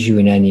annoys you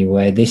in any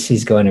way, this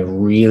is going to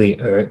really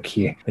irk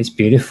you. It's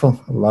beautiful.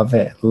 I love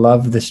it.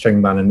 Love the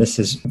string band. And this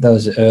is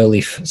those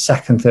early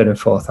second, third and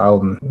fourth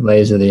album,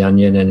 Layers of the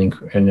Onion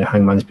and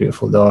Hangman's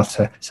Beautiful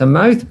Daughter. So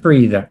Mouth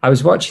Breather. I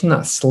was watching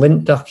that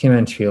Slint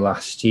documentary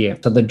last year.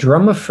 So the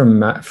drummer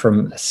from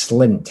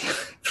Slint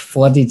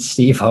flooded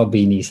Steve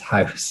Albini's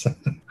house.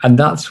 And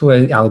that's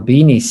where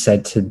Albini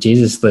said to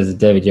Jesus Lizard,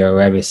 David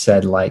Yorebi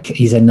said, like,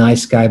 he's a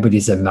nice guy, but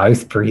he's a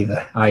mouth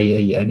breather,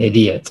 i.e. an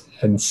idiot.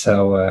 And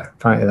so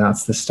apparently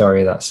that's the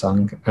story of that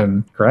song.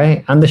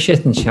 Great. And the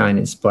Shit and Shine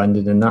is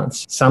splendid. And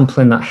that's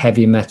sampling that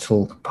heavy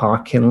metal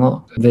parking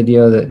lot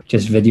video, that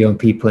just videoing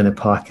people in a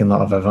parking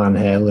lot of a Van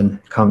Halen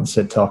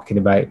concert talking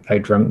about how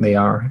drunk they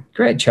are.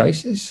 Great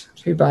choices.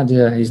 Too bad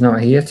he's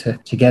not here to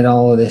get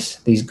all of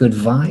these good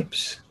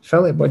vibes.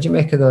 Philip, what do you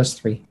make of those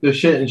three? The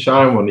Shit and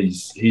Shine one,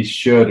 he's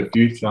shared a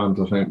few times,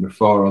 I think,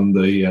 before on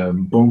the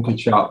Bunker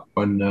Chat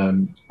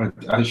when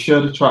I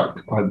shared a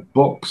track by the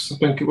Bucks, I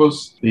think it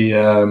was, the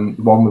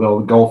one with all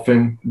the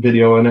golfing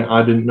video in it.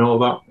 I didn't know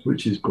that,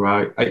 which is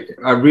great.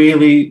 I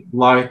really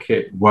like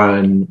it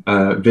when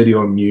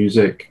video and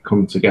music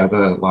come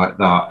together like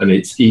that, and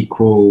it's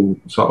equal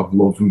sort of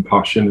love and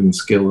passion and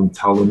skill and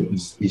talent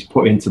is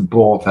put into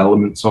both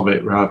elements of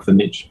it rather than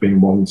it just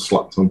being one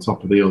slapped on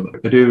top of the other.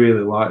 I do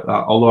really like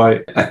that, although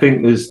I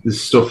think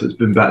there's stuff that's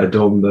been better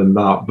done than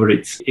that, but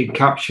it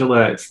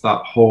encapsulates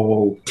that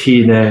whole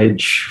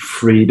teenage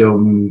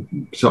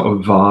freedom sort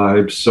of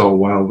vibe so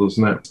well,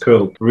 doesn't it? It's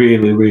cool.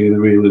 Really, really,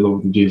 really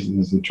love the Jesus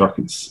Lizard track.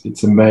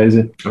 It's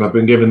amazing. And I've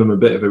been giving them a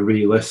bit of a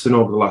re-listen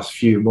over the last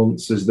few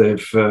months as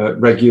they've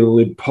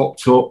regularly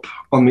popped up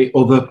on the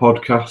other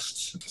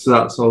podcasts. So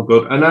that's all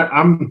good. And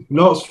I'm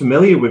not as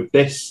familiar with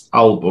this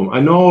album.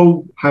 I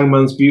know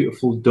Hangman's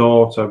Beautiful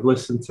Daughter. I've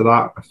listened to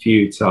that a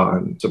few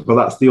times, but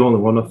that's the only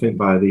one I think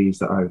by these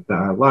that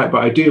I like.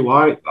 But I do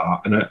like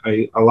that, and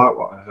I like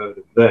what I heard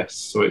of this.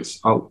 So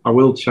I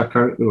will check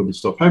out the other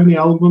stuff. How many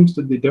albums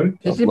did they do?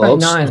 They did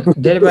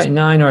about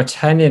 9 or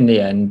 10 in the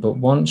end, but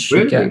once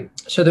you get...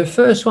 So the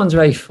first one's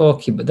very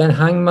folky, but then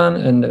Hangman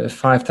and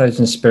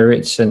 5,000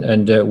 Spirits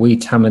and Wee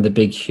Tam and the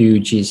Big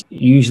Huge is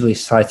usually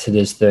cited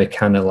as the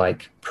kind of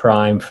like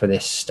prime for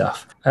this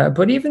stuff.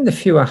 But even the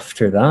few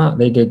after that,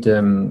 they did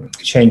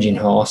Changing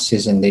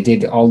Horses, and they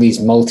did all these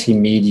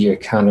multimedia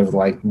kind of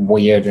like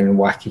weird and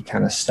wacky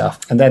kind of stuff.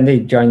 And then they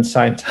joined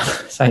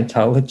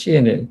Scientology,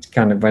 and it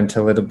kind of went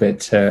a little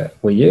bit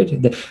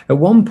weird. At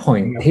one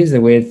point, here's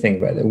the weird thing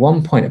about it. At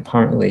one point,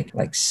 apparently,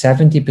 like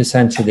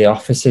 70% of the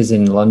offices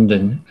in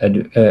London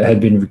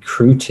had been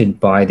recruited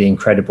by the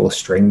Incredible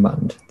String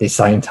Band, the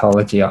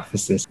Scientology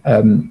offices.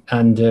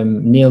 And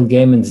Neil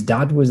Gaiman's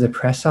dad was the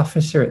press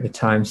officer at the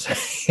time. So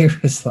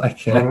it was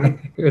like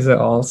it was an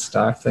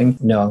all-star thing.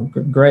 No,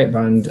 great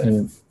band,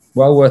 and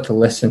well worth a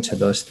listen to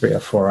those 3 or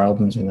 4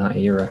 albums in that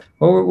era.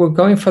 Well, we're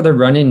going for the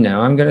run-in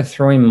now. I'm going to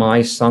throw in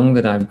my song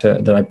that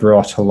I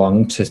brought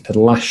along to the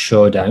last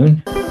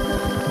showdown.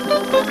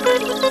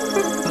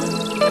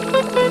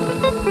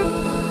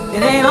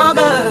 It ain't all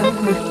good.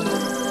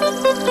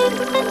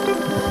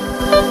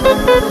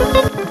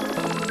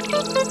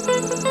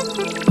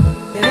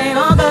 It ain't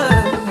all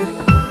good.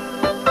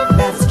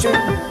 That's true.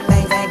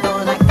 Things ain't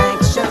going like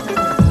things should.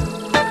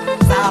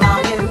 It's all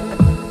on you.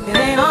 It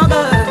ain't all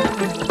good.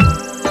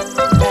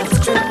 That's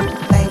true.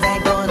 Things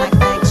ain't going like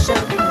things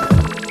should.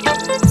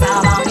 It's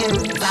all on you.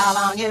 It's all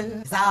on you.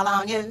 It's all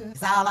on you.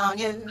 It's all on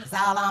you. It's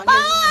all on you.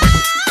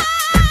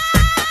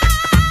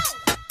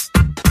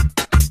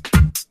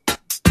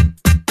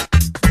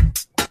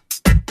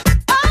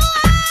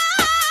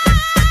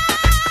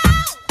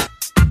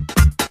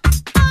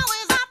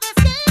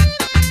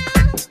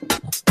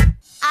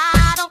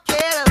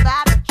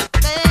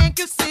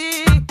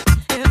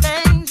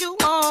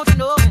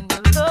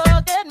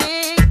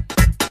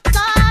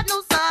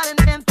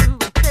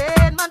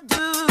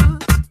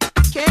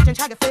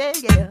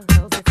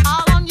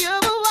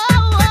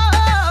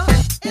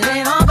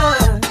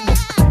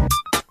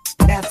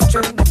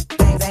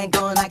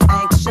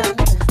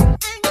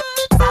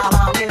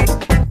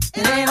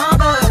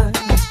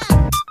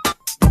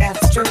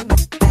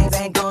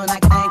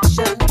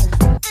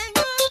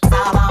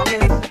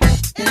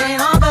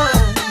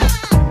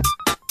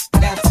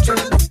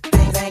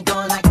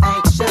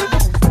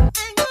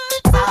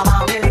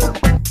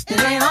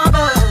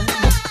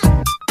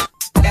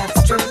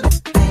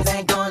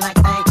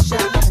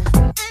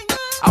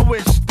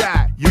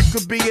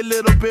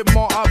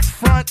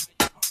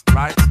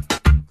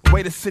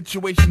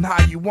 Situation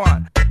how you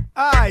want.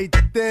 I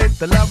did.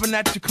 The loving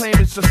that you claim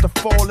is just a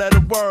 4-letter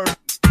word.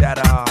 That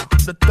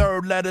the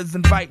third letter's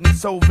inviting,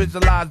 so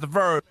visualize the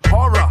verb.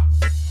 Horror.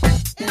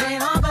 It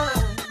ain't all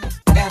good.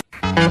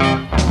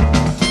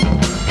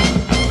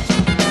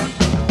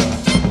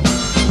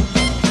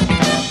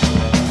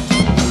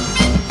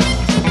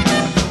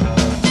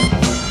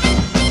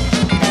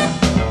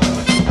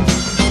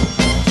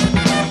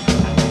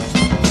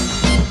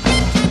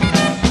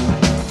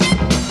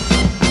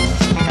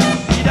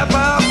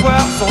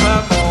 Son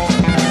amant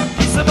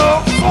qui se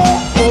morfond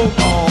au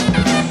vent.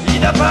 Il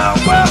n'a pas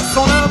voir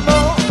son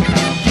amant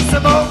qui se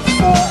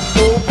morfond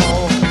au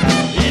vent.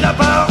 Il n'a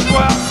pas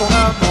voir son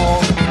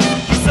amant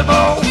qui se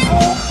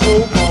morfond au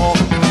vent.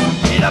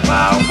 Il n'a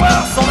pas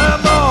voir son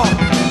amant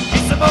qui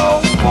se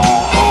morfond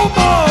au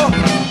vent.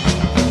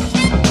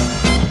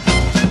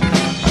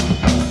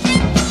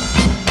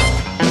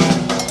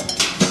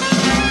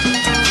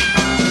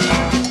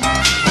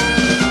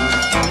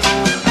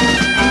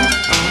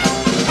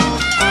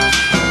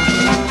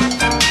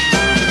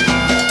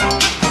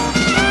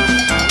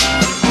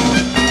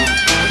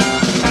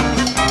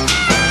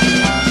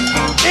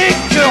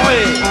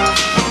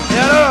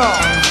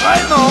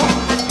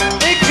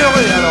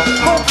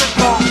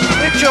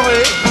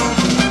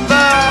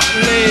 Par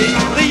les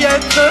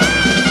rillettes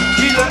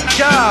qu'il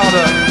garde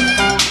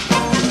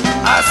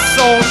à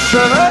son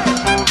chevet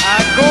à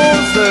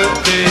cause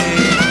des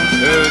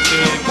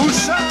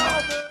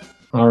mouchardes.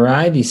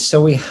 Alrighty,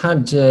 so we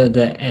had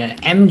the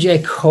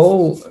MJ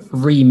Cole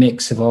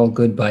remix of All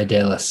Good by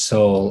De La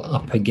Soul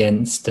up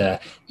against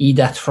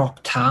Ida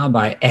Tropta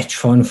by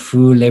Etron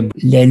Fou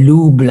Le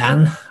Loup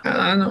Blanc.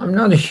 I'm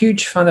not a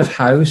huge fan of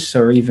house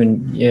or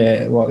even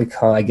what we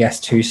call, I guess,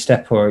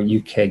 two-step or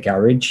UK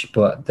garage,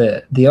 but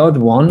the odd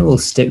one will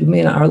stick with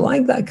me, and I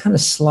like that kind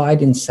of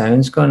sliding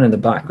sounds going on in the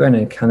background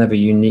and kind of a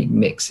unique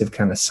mix of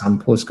kind of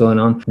samples going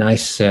on.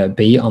 Nice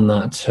beat on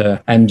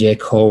that MJ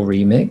Cole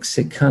remix.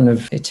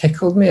 It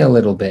tickled me a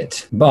little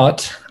bit,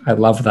 but I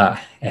love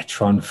that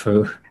Etron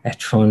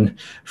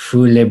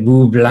Fou Le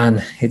Loup Blanc.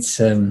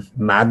 It's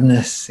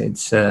madness.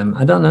 It's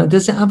I don't know,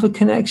 does it have a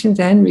connection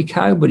to Henry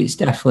Cow? But it's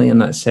definitely in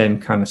that same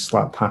kind of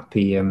slap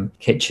happy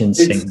kitchen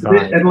sink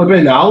vibe. It'll have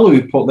been Al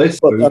who put this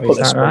through. Is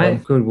that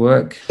right? Good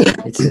work.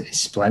 It's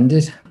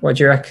splendid. What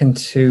do you reckon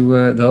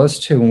to those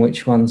two, and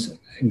which one's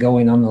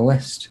going on the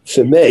list?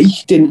 For me,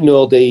 didn't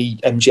know the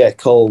MJ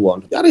Cole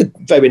one. It had a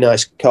very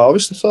nice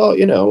chorus, I thought,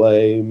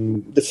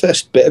 the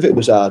first bit of it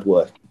was hard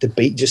work. The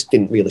beat just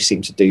didn't really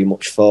seem to do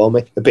much for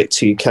me. A bit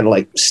too kind of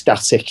like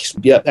static.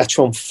 Yeah,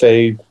 Etron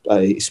Fou,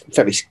 it's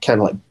very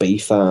kind of like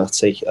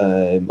beef-arty.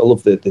 I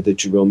love the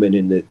drumming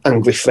and the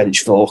angry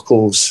French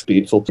vocals.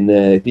 Beautiful. And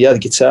the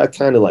guitar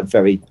kind of like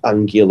very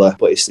angular,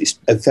 but it's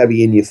a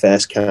very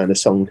in-your-face kind of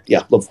song.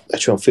 Yeah, love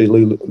Etron Fou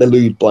Le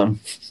Loup Blanc.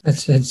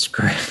 It's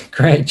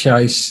great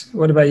choice.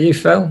 What about you,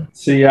 Phil?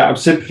 So yeah, I'm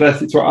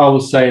sympathetic to what I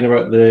was saying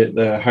about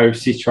the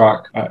housey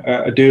track.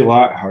 I do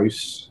like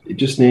house. It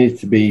just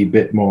needs to be a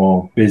bit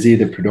more busy,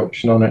 the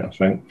production on it, I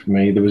think, for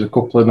me. There was a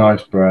couple of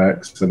nice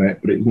breaks in it,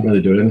 but it didn't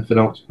really do anything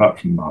else apart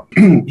from that.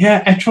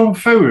 Yeah, Etron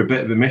Fou are a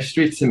bit of a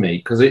mystery to me,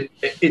 because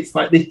it's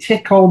like they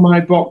tick all my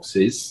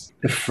boxes,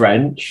 the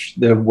French,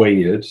 they're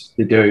weird.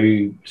 They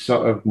do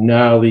sort of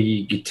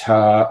gnarly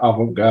guitar,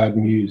 avant-garde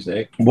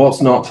music.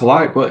 What's not to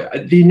like?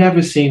 But they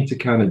never seem to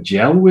kind of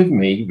gel with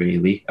me,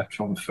 really, a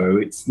Tron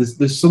Fu.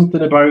 There's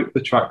something about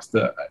the tracks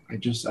that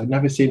I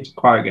never seem to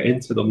quite get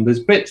into them. There's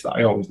bits that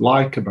I always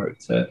like about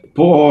it,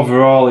 but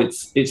overall,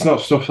 it's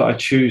not stuff that I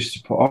choose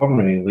to put on,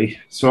 really.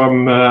 So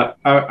I'm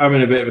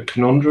in a bit of a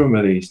conundrum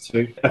with these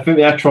two. I think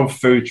the Tron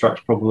Fu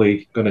track's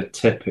probably going to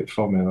tip it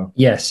for me, though.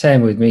 Yeah,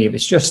 same with me. If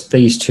it's just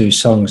these two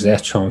songs, the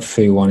Tron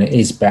Fu one, it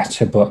is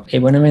better. But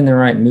when I'm in the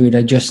right mood,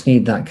 I just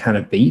need that kind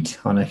of beat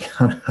on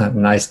a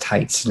nice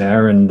tight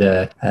snare. And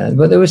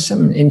but there was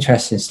some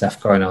interesting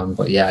stuff going on.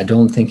 But yeah, I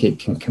don't think it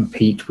can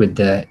compete with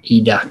the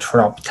Ida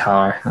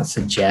Troptar. That's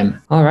a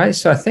gem. All right,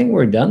 so I think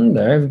we're done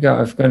there.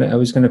 I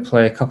was going to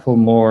play a couple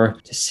more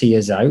to see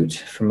us out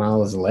from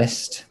Al's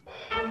list.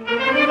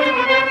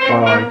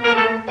 Bye.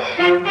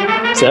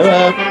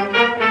 Sarah.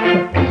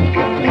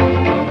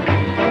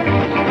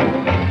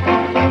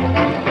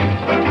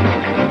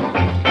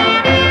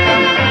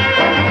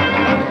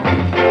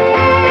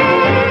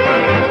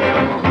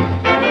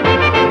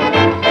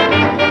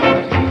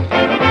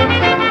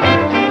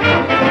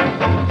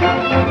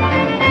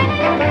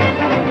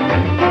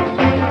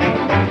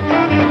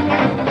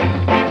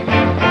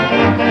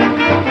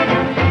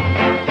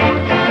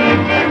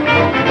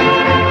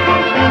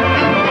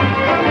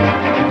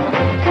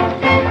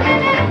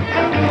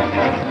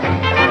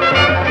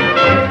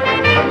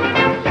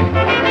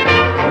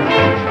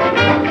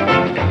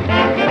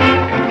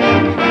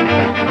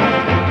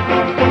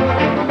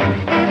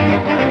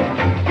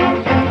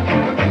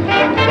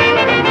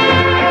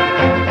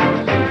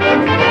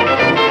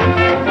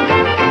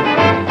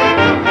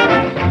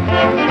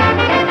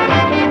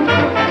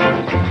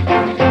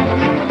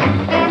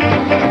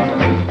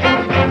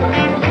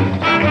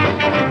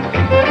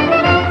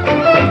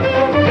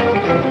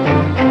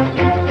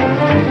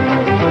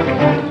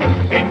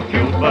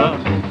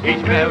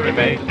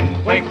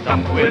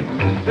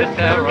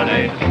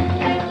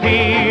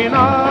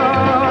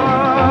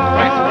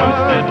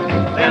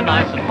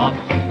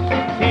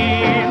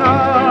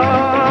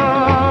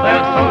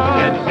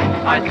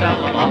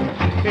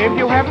 If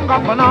you haven't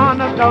got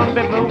bananas, don't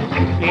be blue.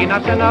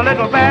 Peanuts in a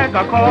little bag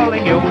are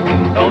calling you.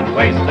 Don't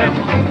waste them,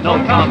 no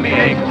tummy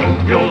ache.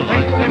 You'll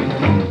like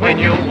them when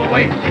you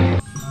awake.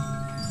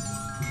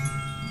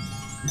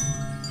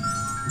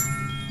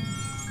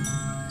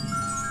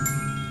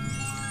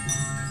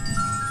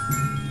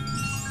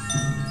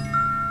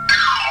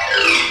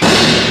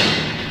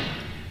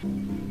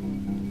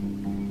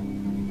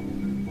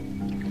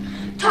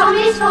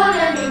 Tommy's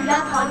fallen in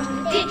the pond,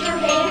 did you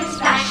hear him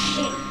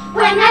splashing?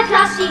 When at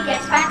last he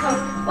gets back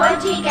home,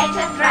 won't he get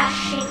a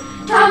thrashing?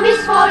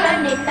 Tommy's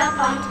fallen in the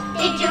pond,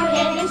 did you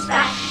hear him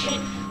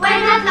splashing? When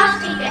at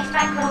last he gets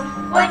back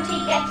home, won't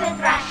he get a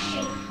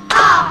thrashing?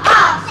 Ah,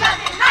 ah,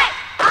 something right!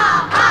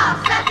 Ah,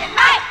 ah, something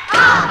right!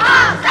 Ah,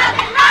 ah,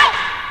 something right!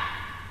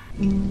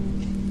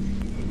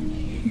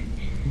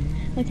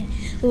 Okay.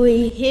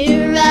 We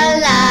hear a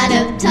lot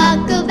of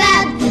talk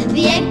about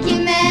the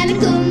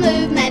ecumenical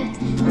movement.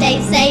 They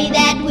say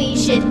that we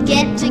should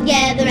get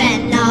together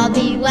and all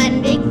be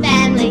one big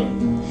family.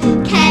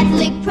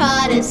 Catholic,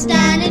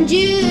 Protestant, and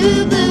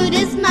Jew,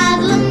 Buddhist,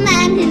 Muslim,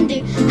 and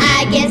Hindu.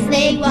 I guess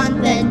they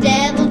want the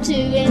devil too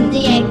in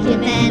the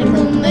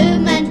ecumenical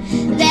movement.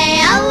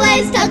 They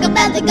always talk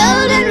about the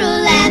golden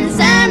rule and the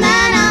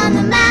Sermon on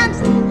the Mount.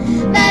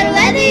 But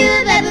whether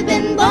you've ever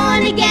been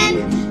born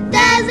again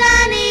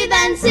doesn't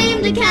even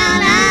seem to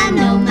count. I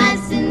know my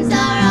sins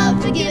are all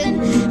forgiven,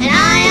 and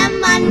I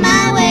am on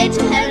my way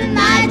to heaven.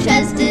 My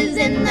trust is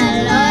in the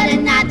Lord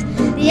and not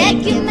the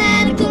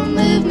ecumenical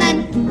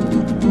movement.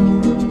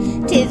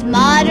 'Tis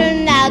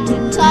modern now to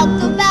talk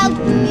about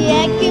the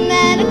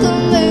ecumenical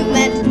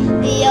movement.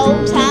 The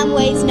old time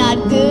way's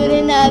not good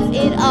enough,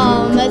 it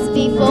all must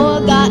be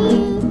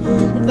forgotten.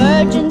 The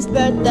Virgin's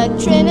birth, the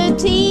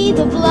Trinity,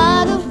 the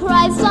blood of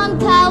Christ on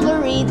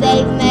Calvary.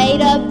 They've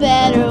made a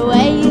better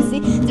way, you see,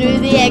 through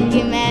the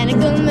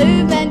ecumenical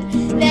movement.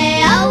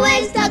 They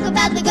always talk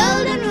about the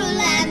golden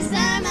rule and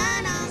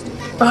Sermon on the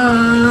Mount.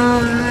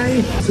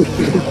 Bye!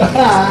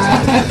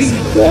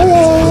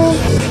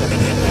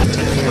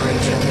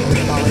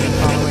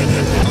 Following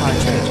his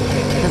departure,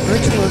 the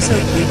virtuoso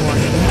keyboard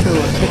intro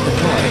of Hit the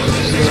Boy,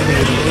 year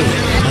 88,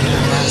 and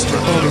the master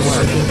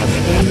working of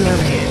Pay Your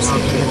Rates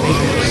into the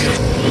bigger.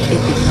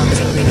 It becomes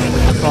clear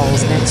with the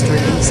Fall's next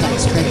release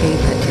Extricate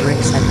that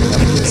Briggs had been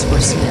used for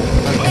snip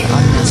of an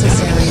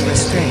unnecessary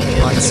restraint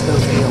on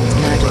Schofield's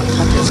magic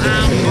touches with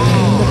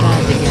clearing the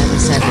band again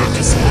centered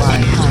to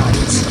Sublime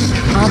Highs.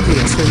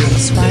 Obviously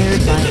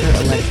inspired by her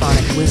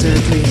electronic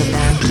wizardry, the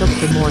band took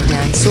the more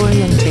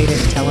dance-orientated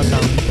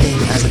telephone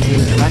theme as a new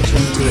direction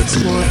to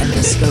explore, and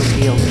the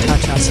Schofield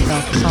touch us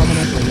felt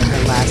prominently in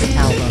her last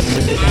album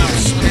with the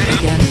band.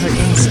 Again, her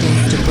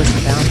instinct to push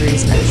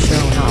boundaries and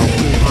show how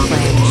flute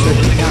playing should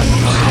be done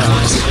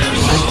goes.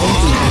 I think we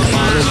can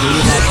all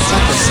agree that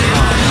such a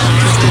strong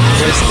artistic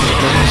voice can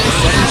bring the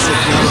better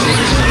subjective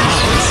in the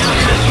house.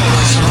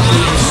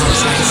 Sadly, in our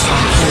sense,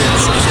 on third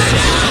side,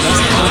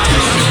 just how to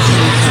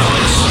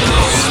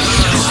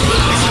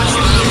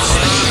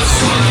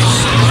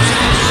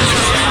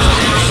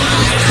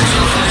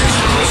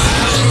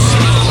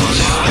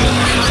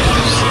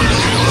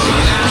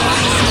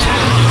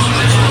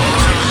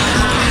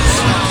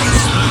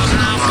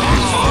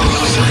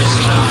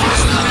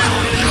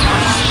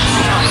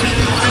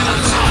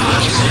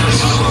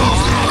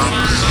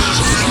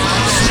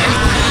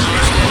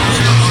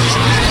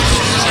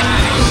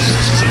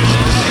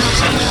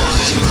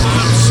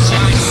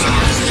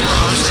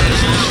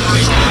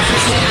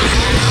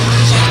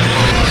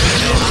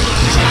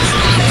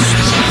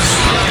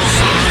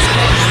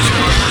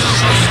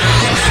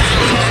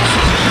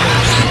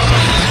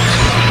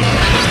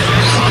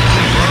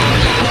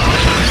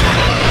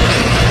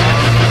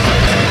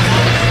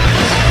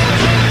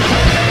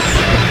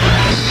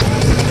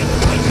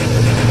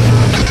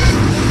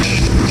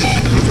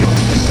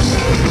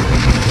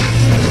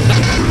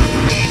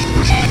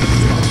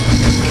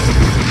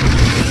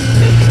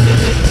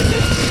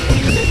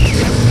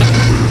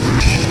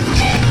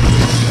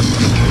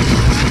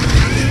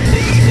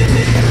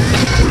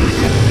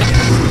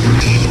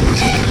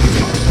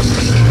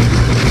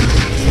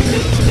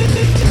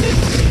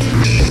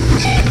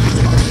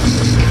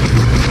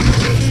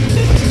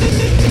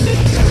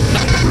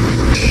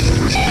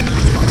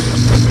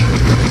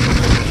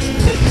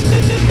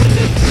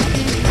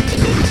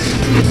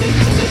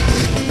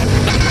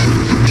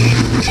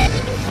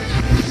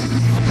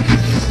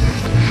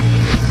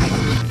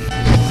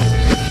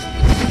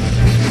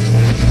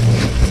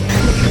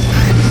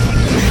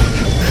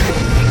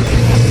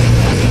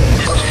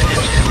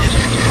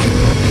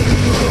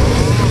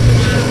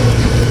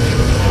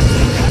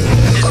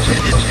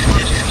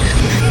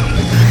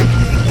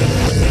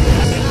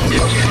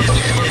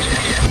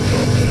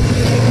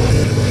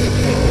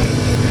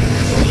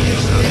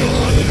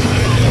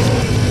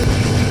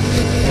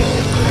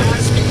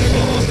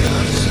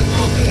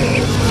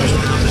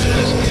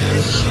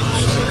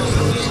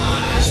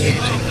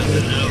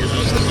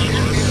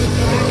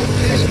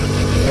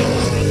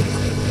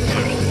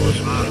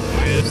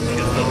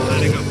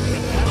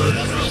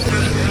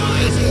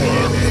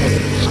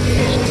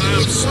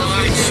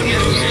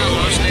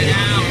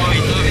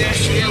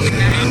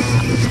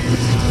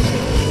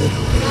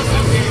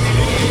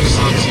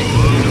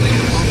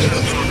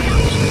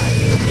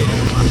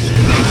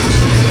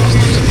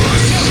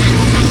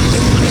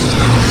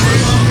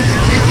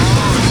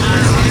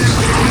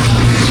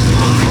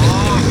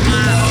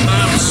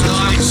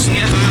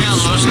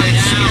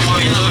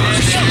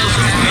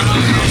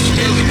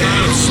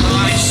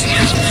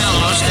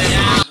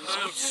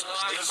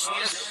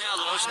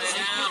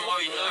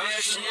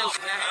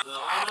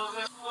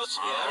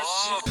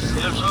Yes.